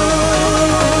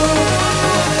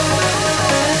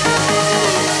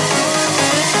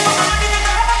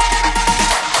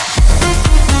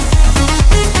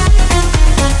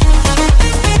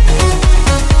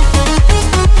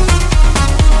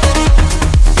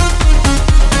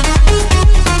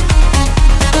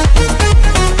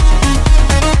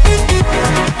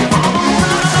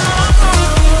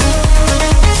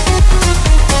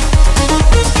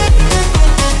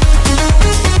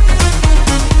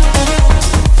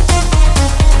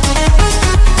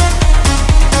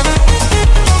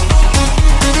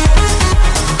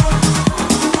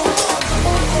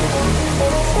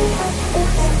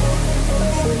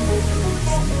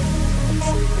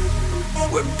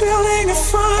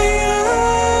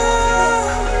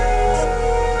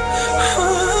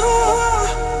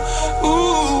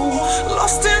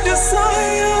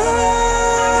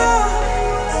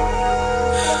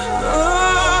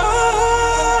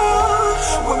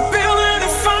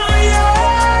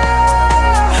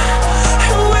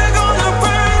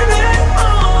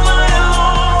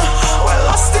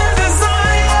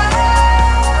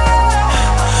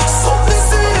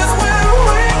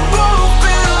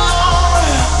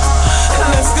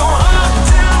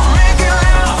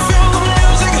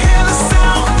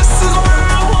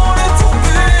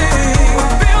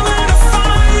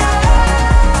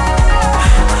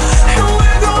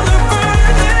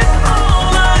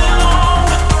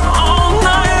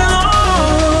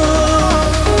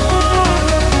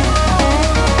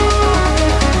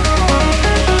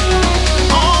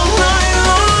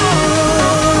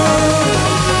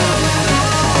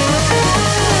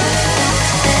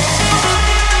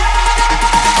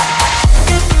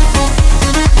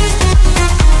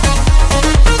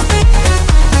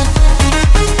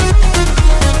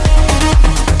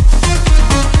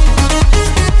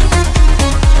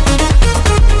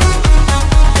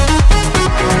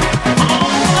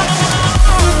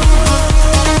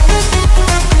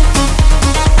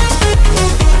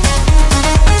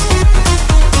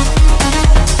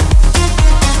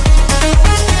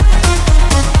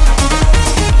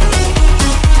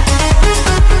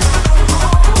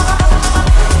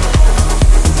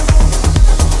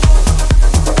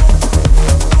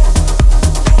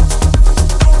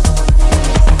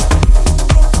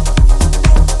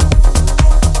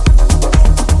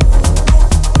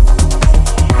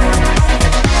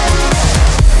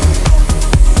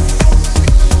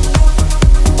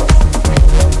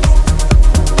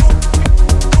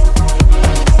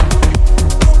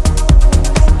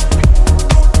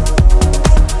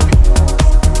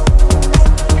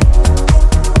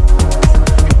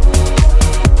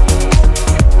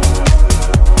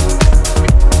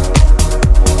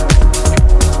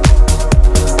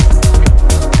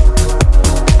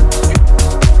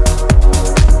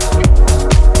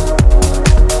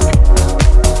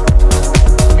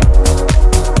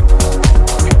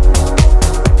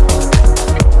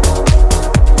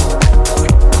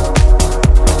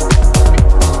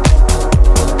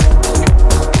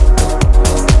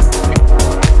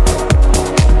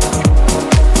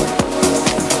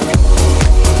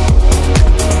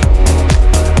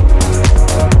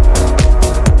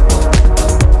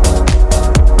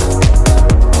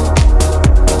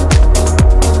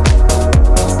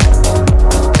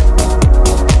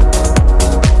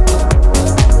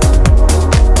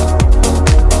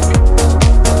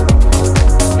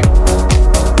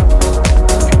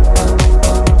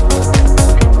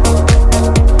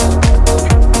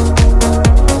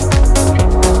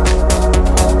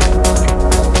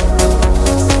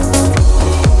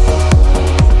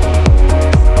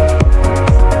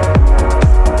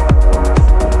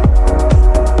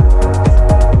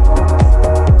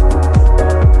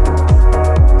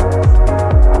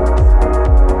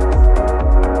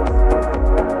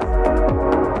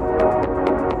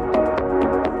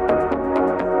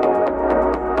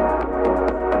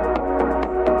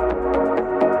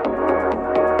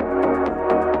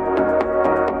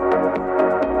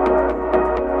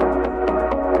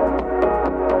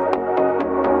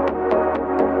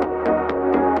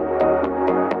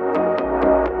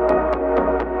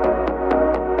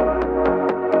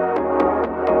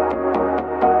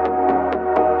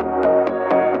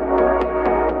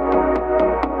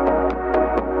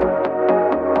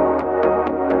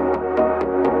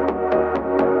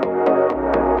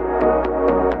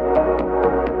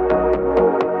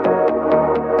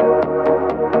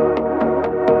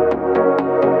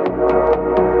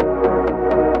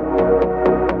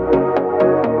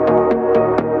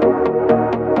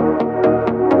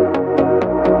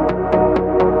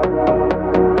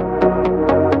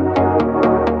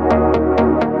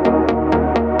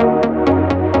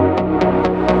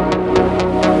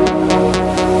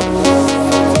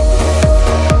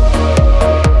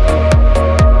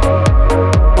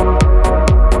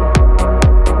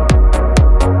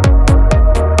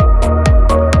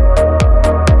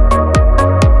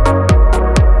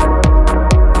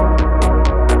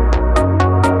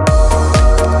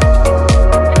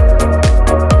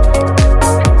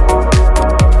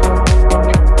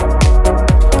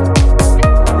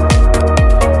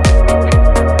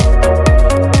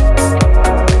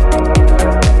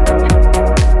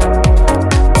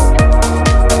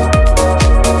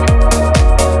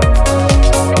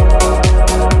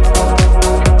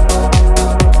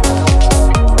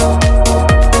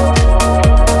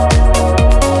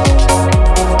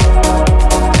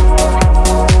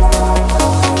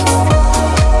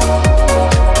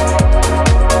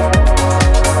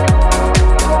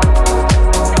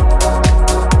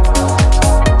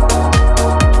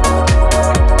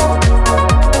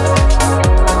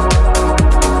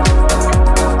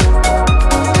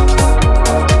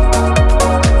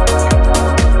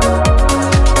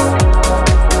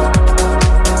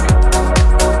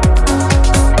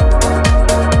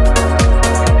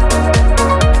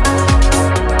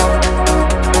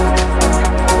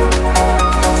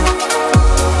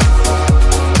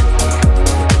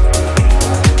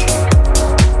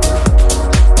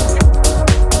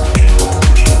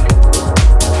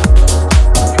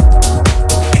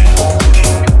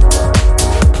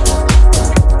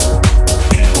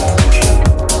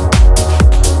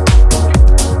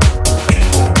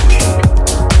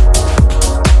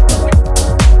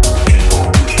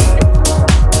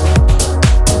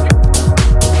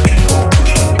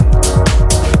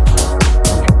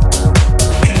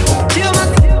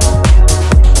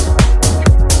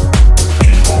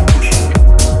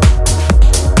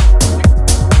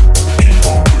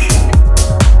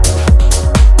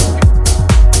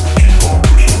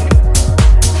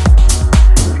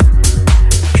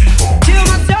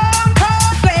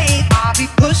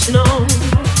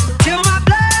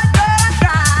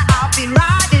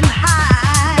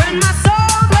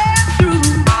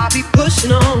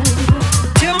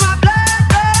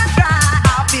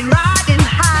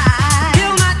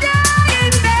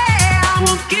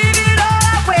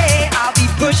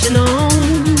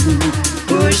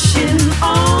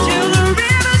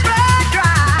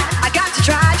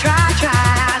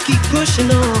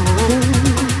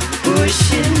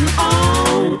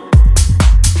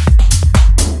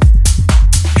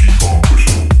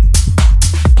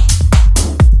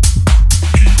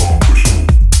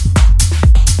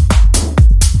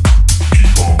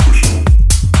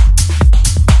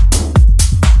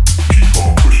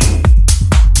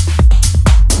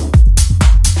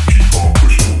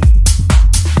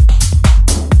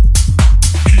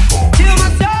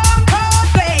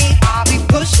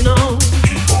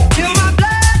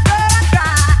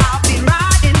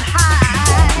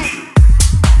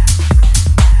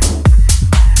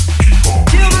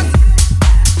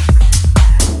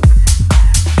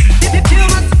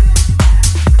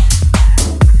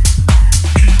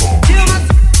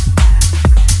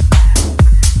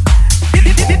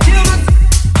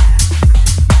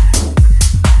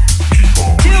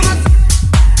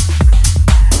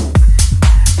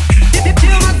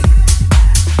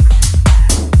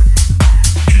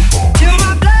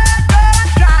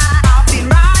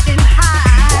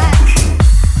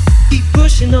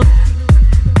 pushing up.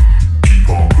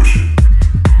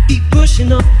 Keep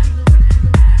pushing up.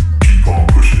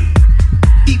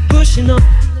 Keep pushing up.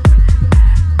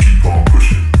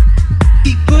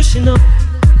 Keep pushing up.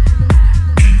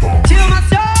 Till my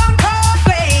stone cold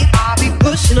grave, I'll be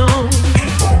pushing on.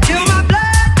 Till my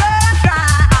blood runs dry,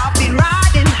 I'll be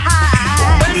riding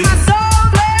high. When my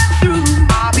soul bled through,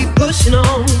 I'll be pushing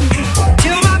on.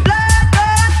 Till my blood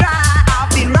runs dry, I'll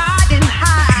be riding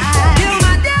high. Till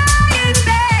my dying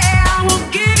day, I won't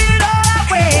give it all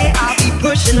away. I'll be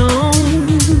pushing on,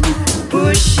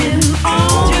 pushing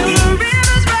on. Till the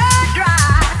rivers run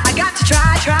dry, I got to try.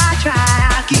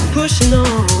 I'll keep pushing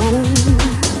on.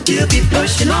 Still be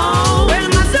pushing on. When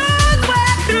my soul's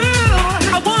wet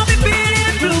through, I won't be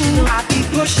feeling blue. I'll keep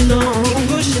pushing on, keep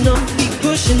pushing up, keep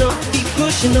pushing up, keep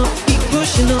pushing up, keep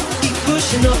pushing up, keep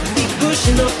pushing up, keep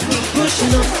pushing up, keep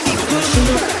pushing up, keep pushing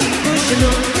up, keep pushing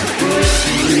up,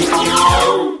 pushing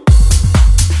on.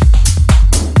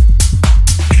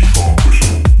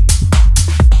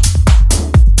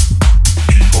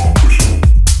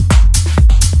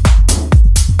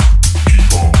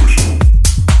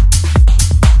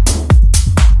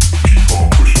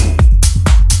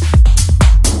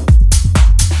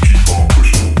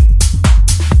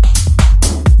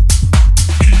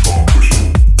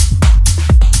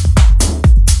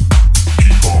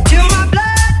 Till my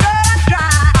blood runs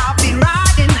dry,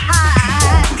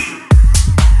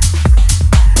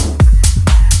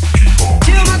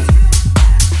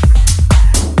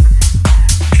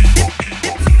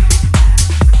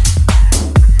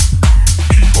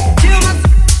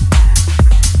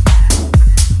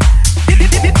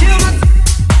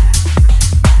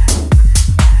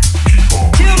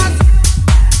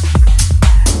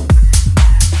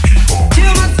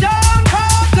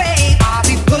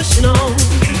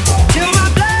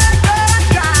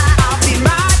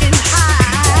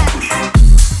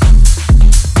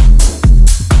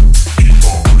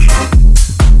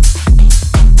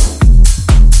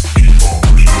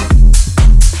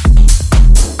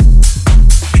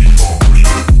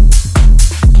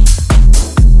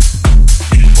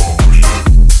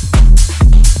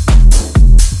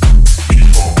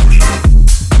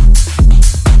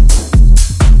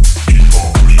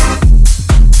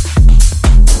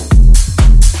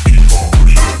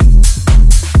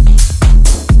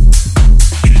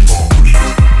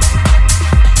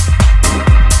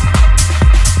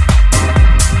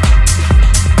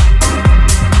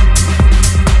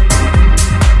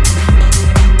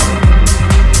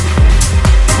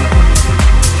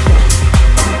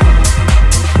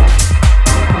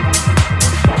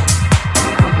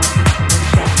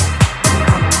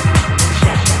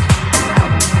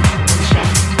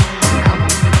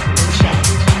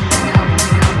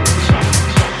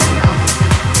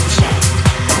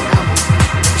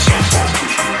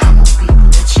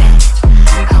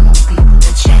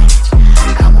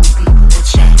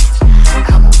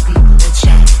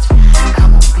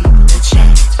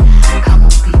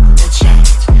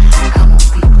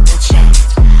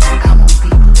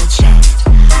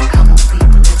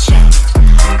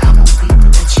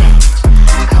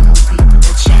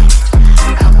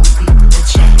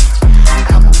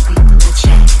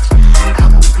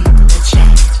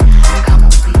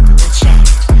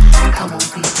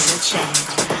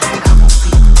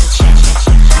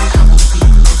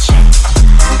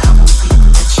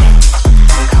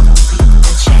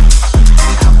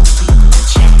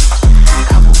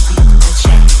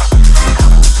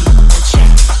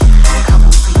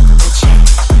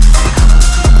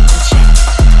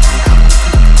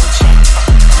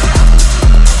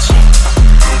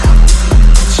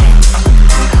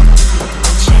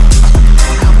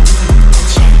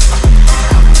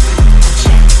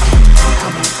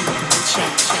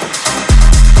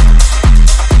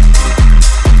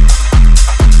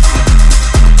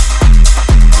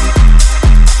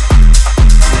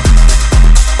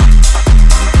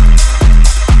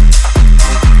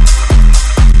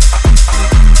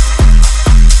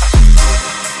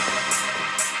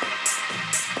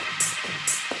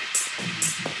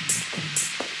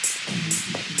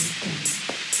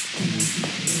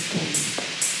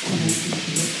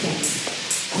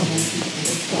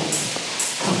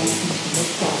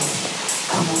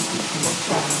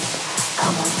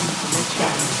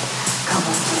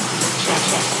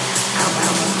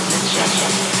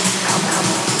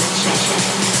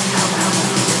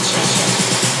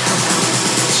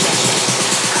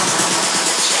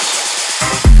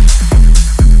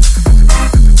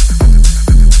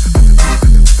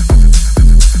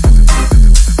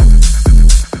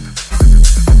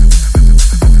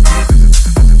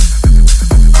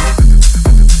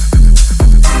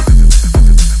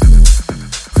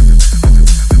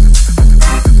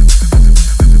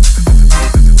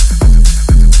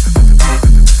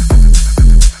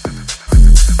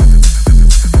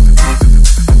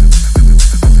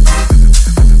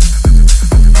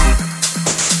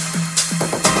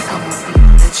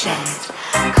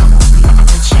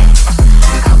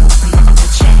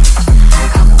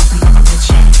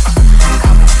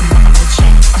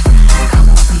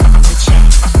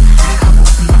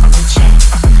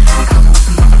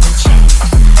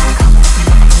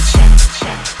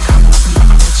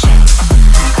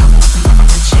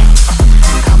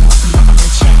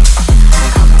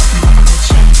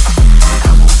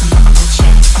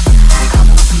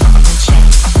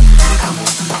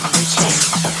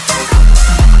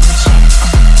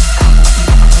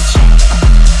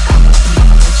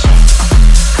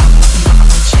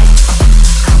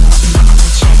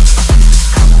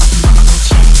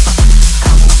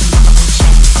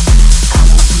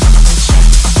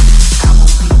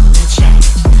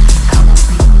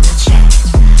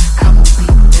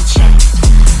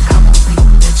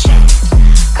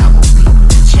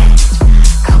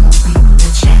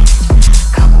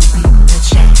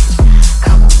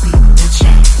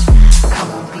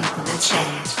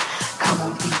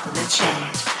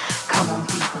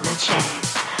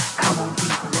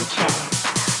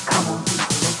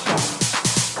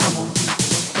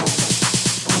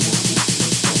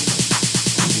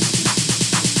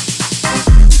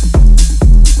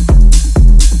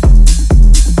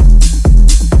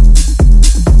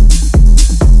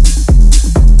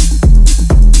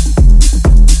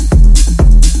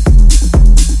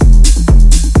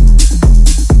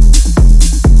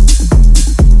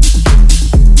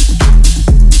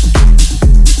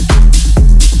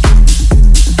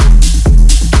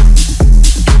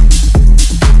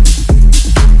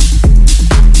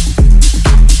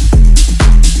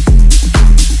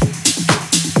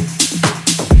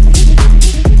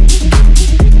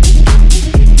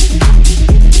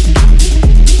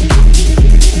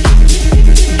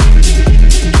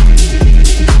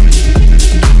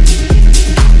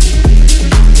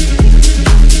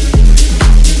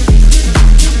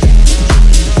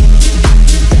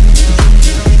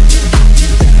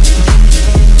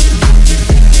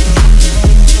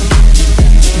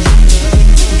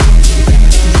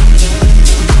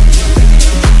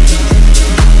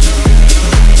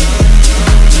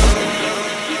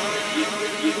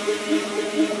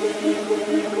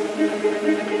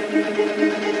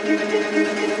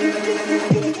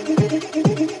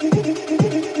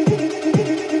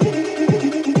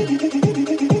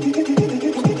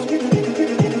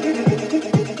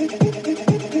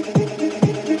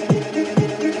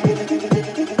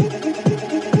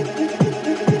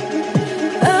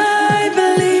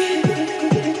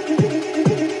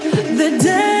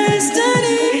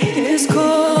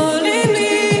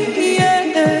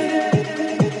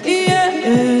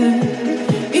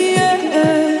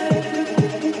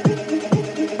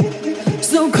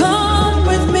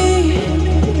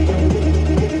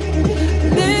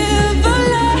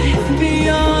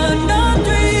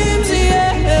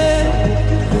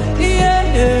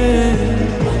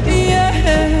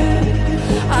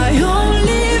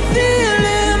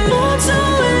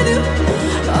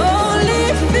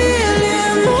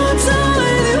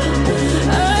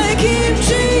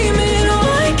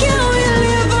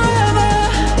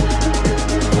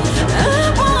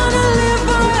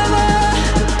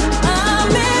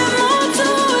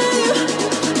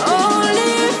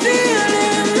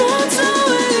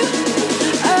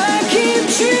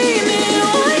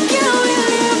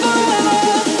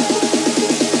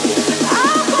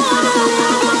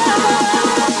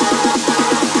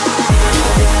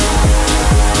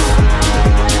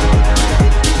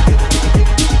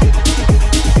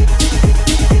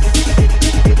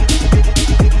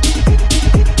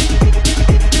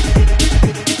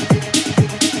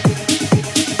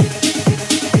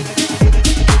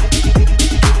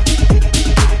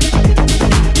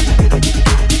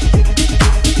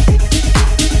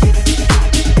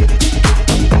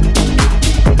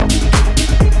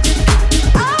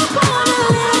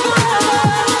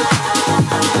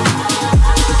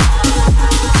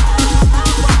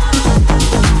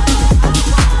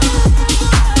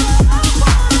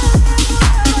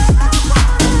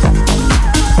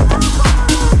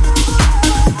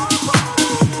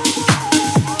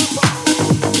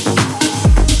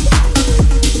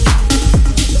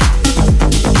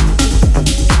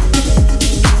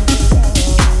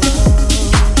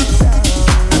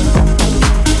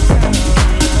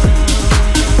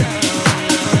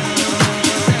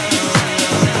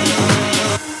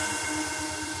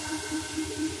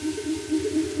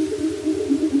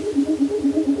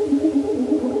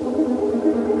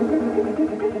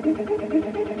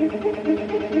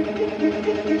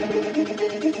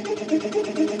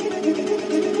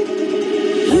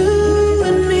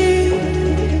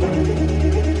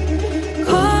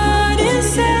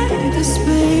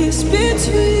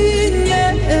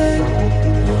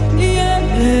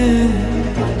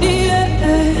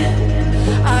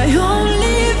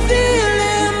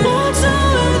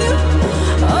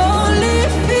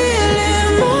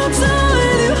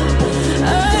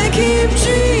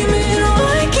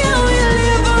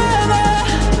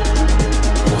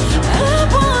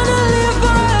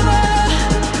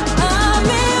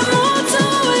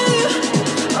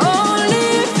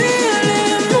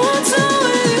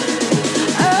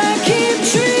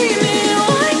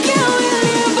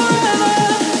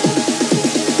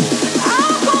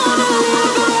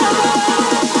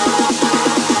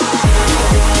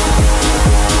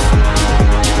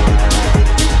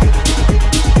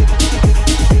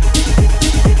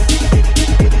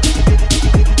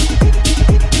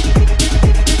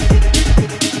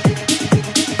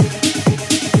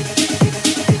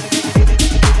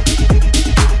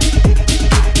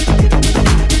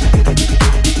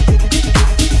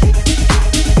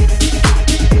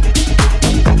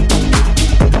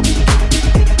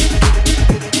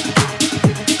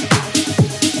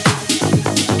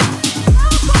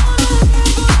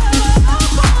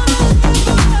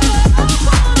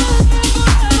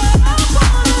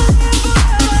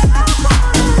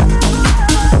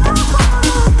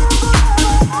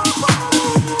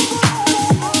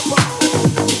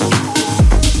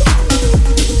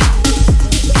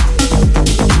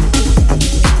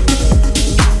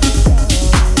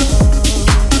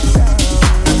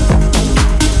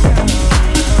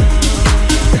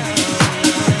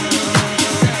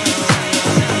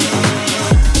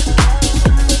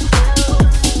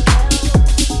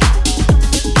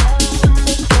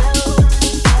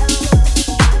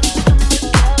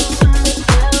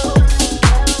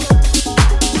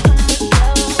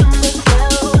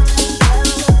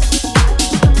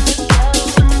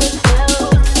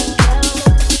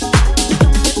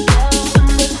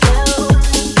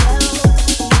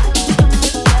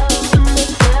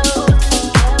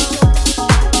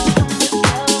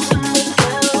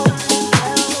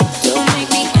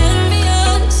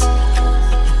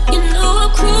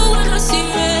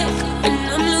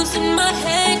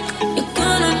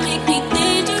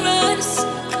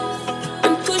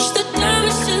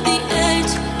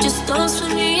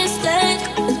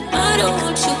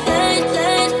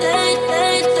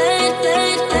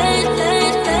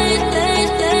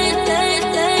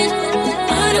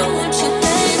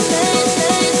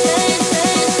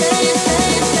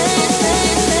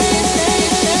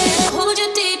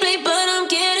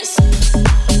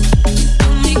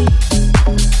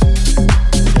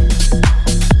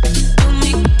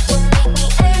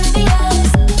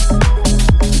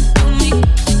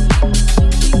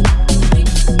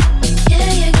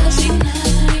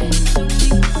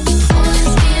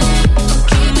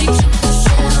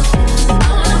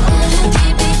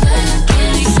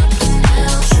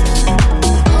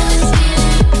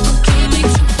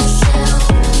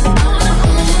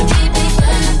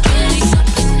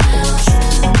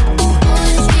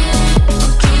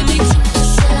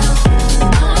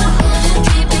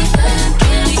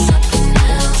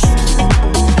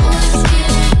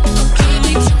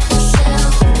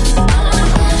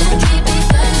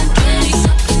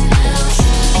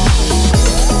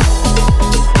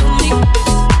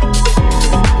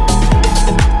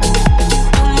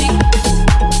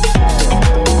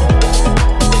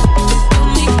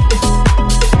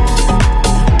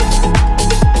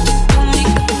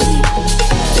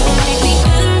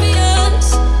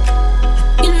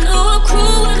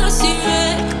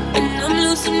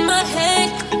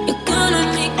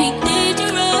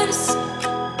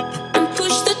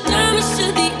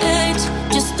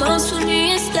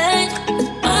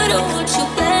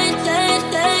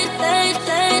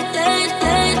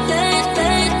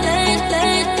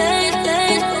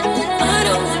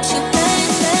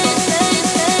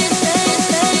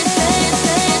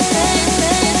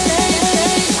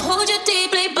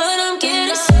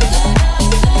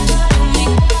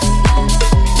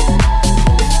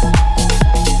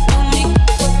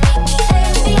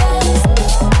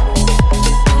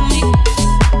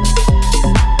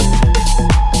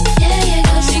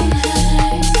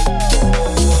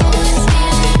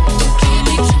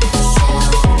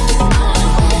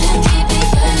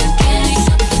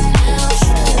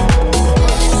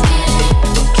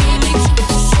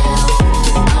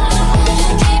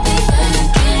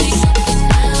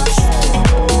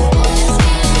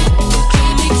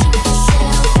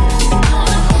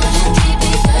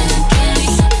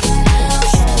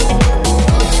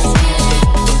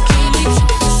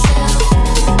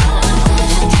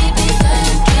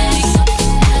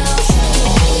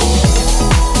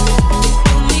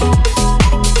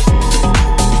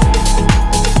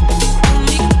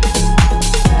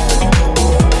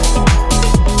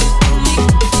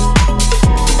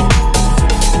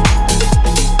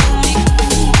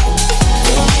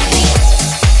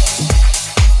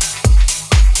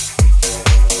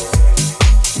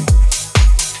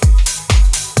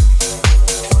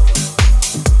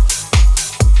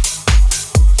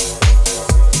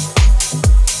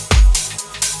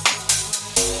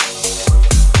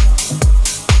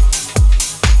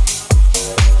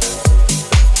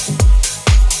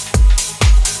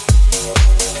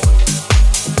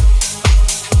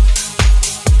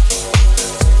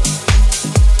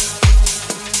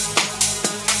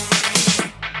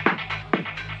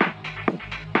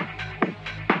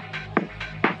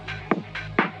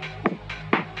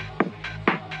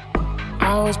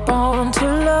 I was born to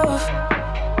love,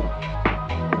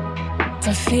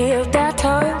 to feel that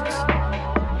touch.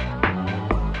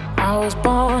 I was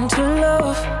born to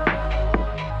love,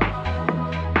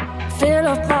 fill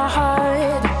up my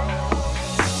heart.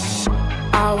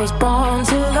 I was born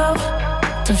to love,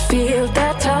 to feel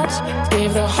that touch.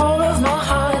 Give the whole of my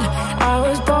heart. I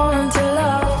was born to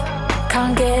love,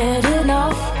 can't get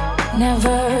enough,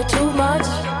 never too much.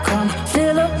 Come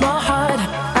fill up my heart.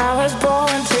 I was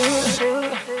born to,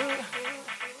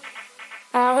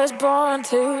 I was born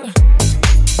to.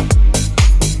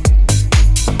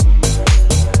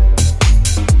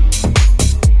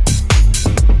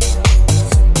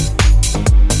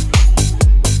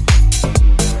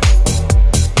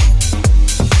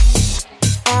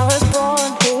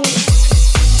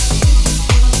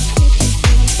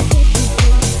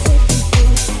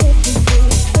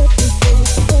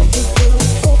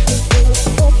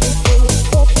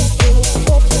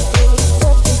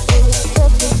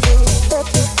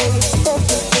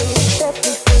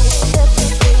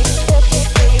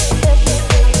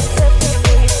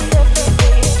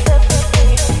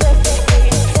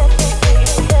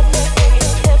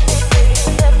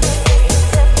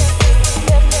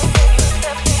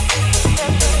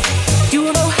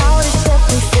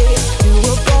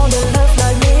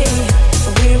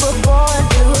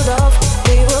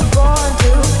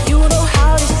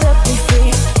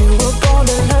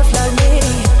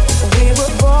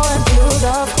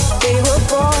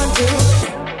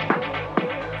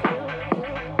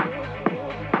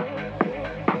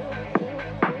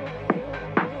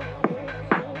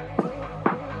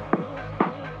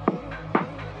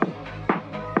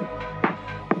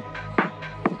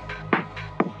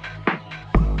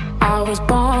 I was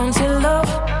born to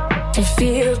love, to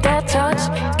feel that touch.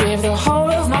 Give the whole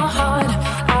of my heart.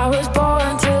 I was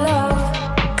born to love,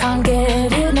 can't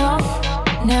get enough,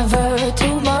 never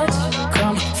too much.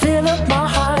 Come fill up my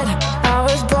heart. I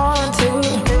was born to.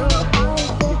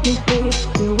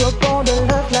 You were born to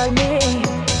love like me.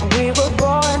 We were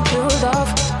born to love.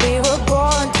 We were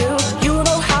born to. You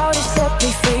know how to set me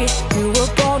free. You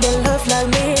were born to love like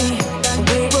me.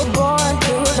 We were born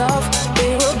to love.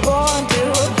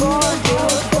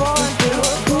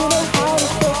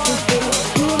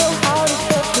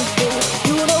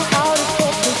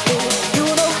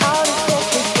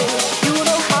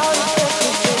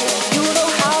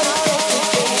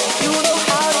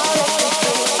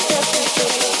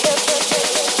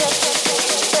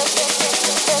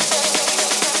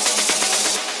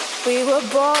 We were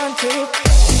born to.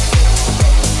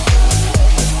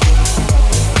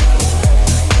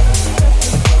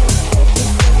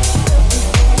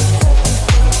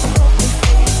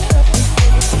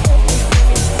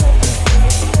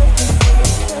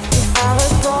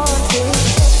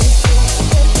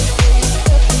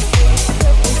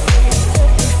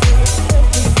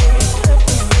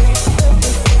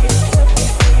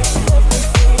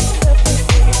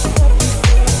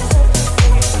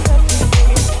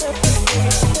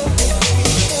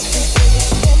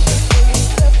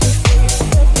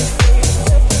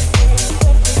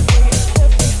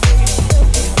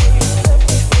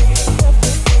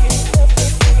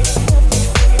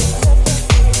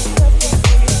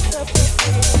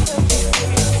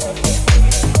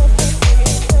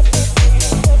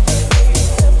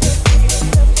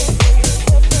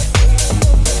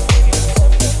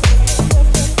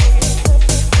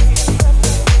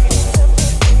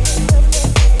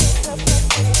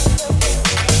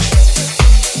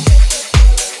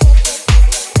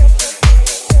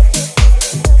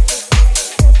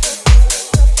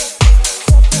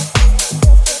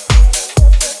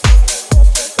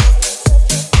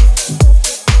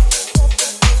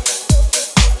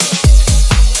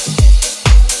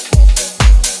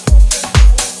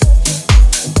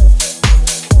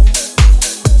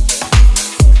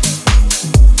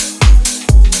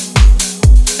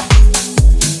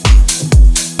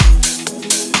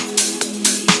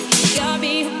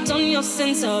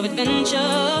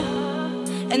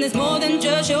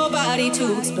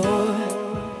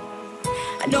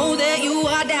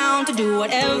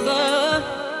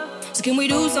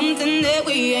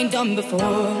 Before.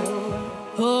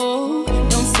 Oh,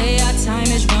 don't say our time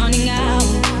is running out,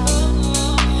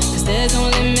 'cause there's no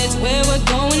limits where we're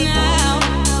going now.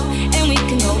 And we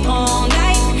can go all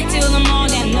night, till the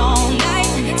morning, all night,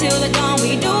 till the dawn.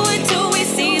 We do it till we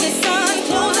see the sun.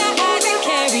 Close our eyes and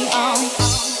carry on.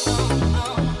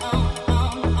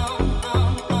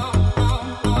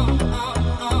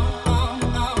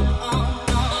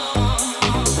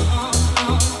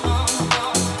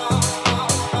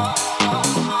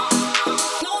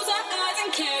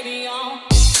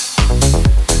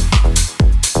 I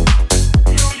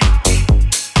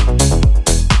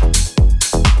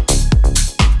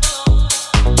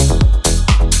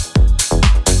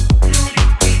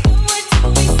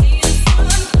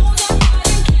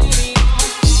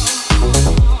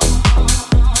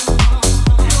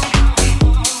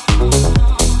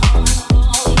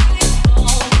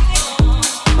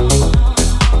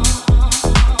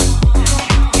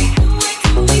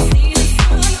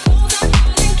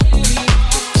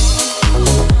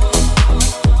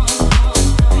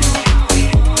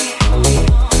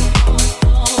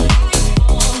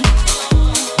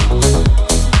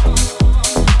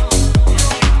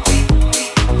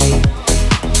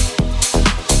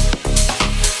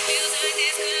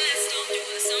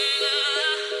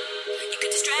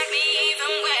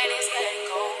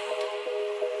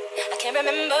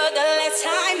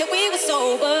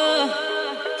sober.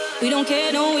 We don't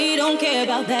care, no, we don't care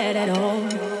about that at all.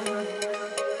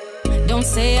 Don't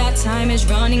say our time is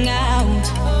running out,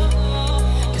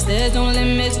 'cause there's no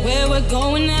limits where we're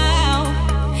going now.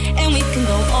 And we can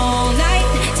go all night,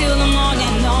 till the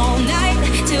morning, all night,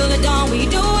 till the dawn. We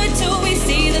do it till we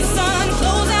see the sun.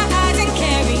 Close our eyes and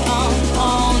carry on.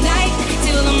 All night,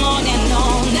 till the morning,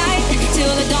 all night,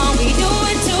 till the dawn. We do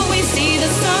it till we see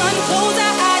the sun. Close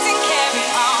our eyes and carry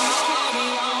on. Carry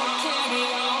on, carry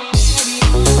on, carry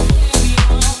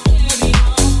on, carry on, carry on,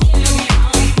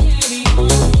 carry on,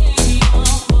 carry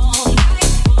on, all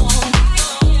night,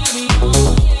 carry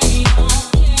on, carry on,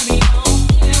 carry on,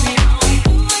 carry on. Do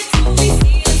it till we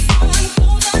see the sun.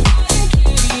 Close our eyes and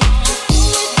carry on.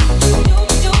 Do it,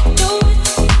 do it, do it,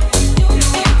 do it, do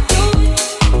it, do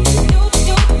it, do it,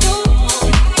 do it,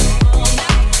 all night,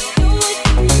 do it, do it, do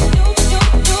it,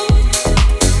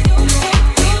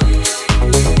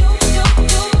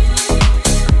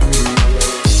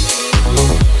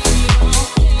 do it, do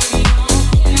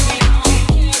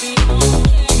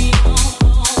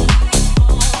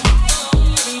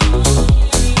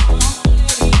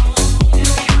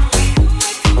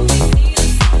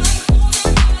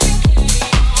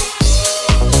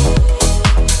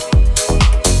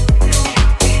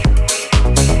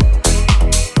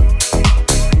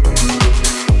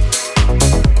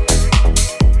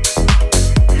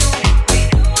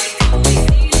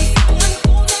it, do it, do it,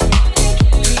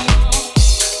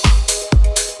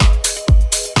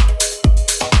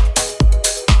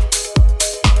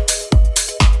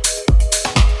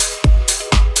 do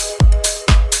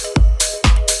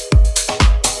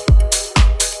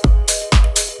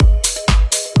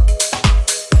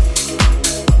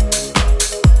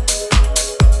it,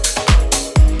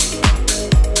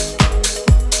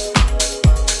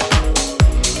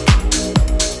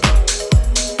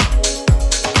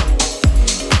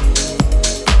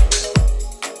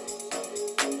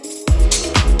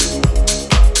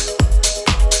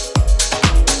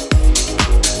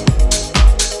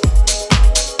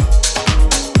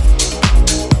 it, do it, do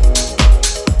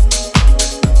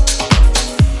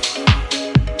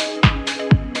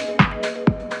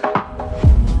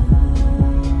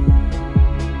it.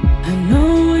 I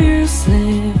know you're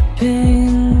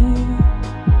slipping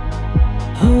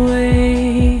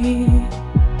away.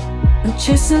 I'm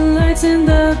chasing lights in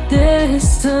the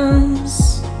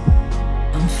distance.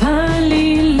 I'm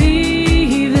finally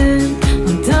leaving.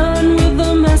 I'm done with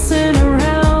the messing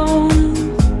around.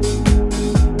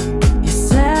 You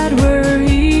said we're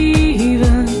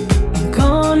even. I'm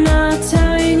gone, not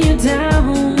tying you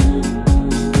down.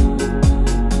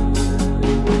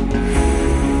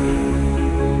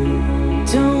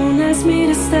 Don't ask me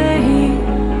to stay.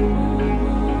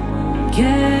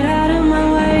 Get out of my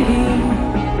way.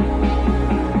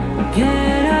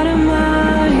 Get out of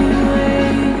my way.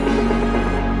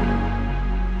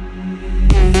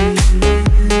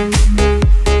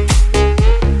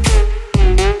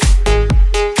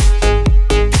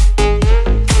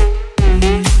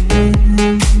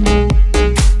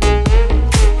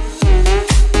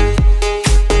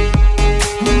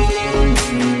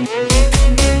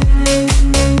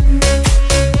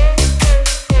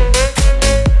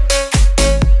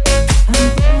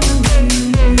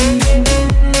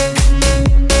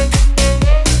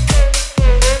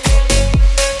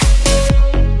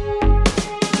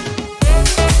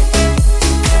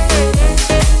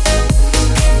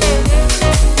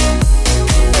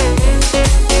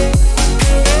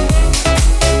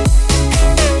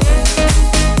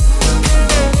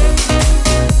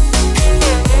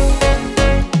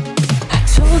 I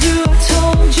told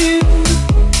you,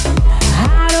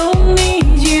 I don't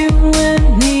need you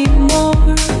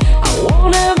anymore. I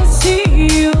won't ever see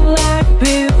you like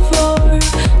before.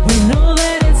 We know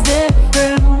that it's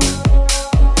different.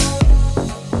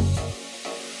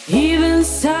 Even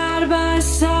side by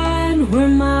side, we're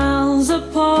miles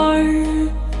apart.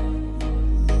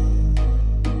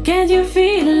 Can't you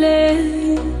feel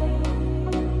it?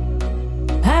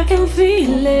 I can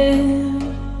feel it.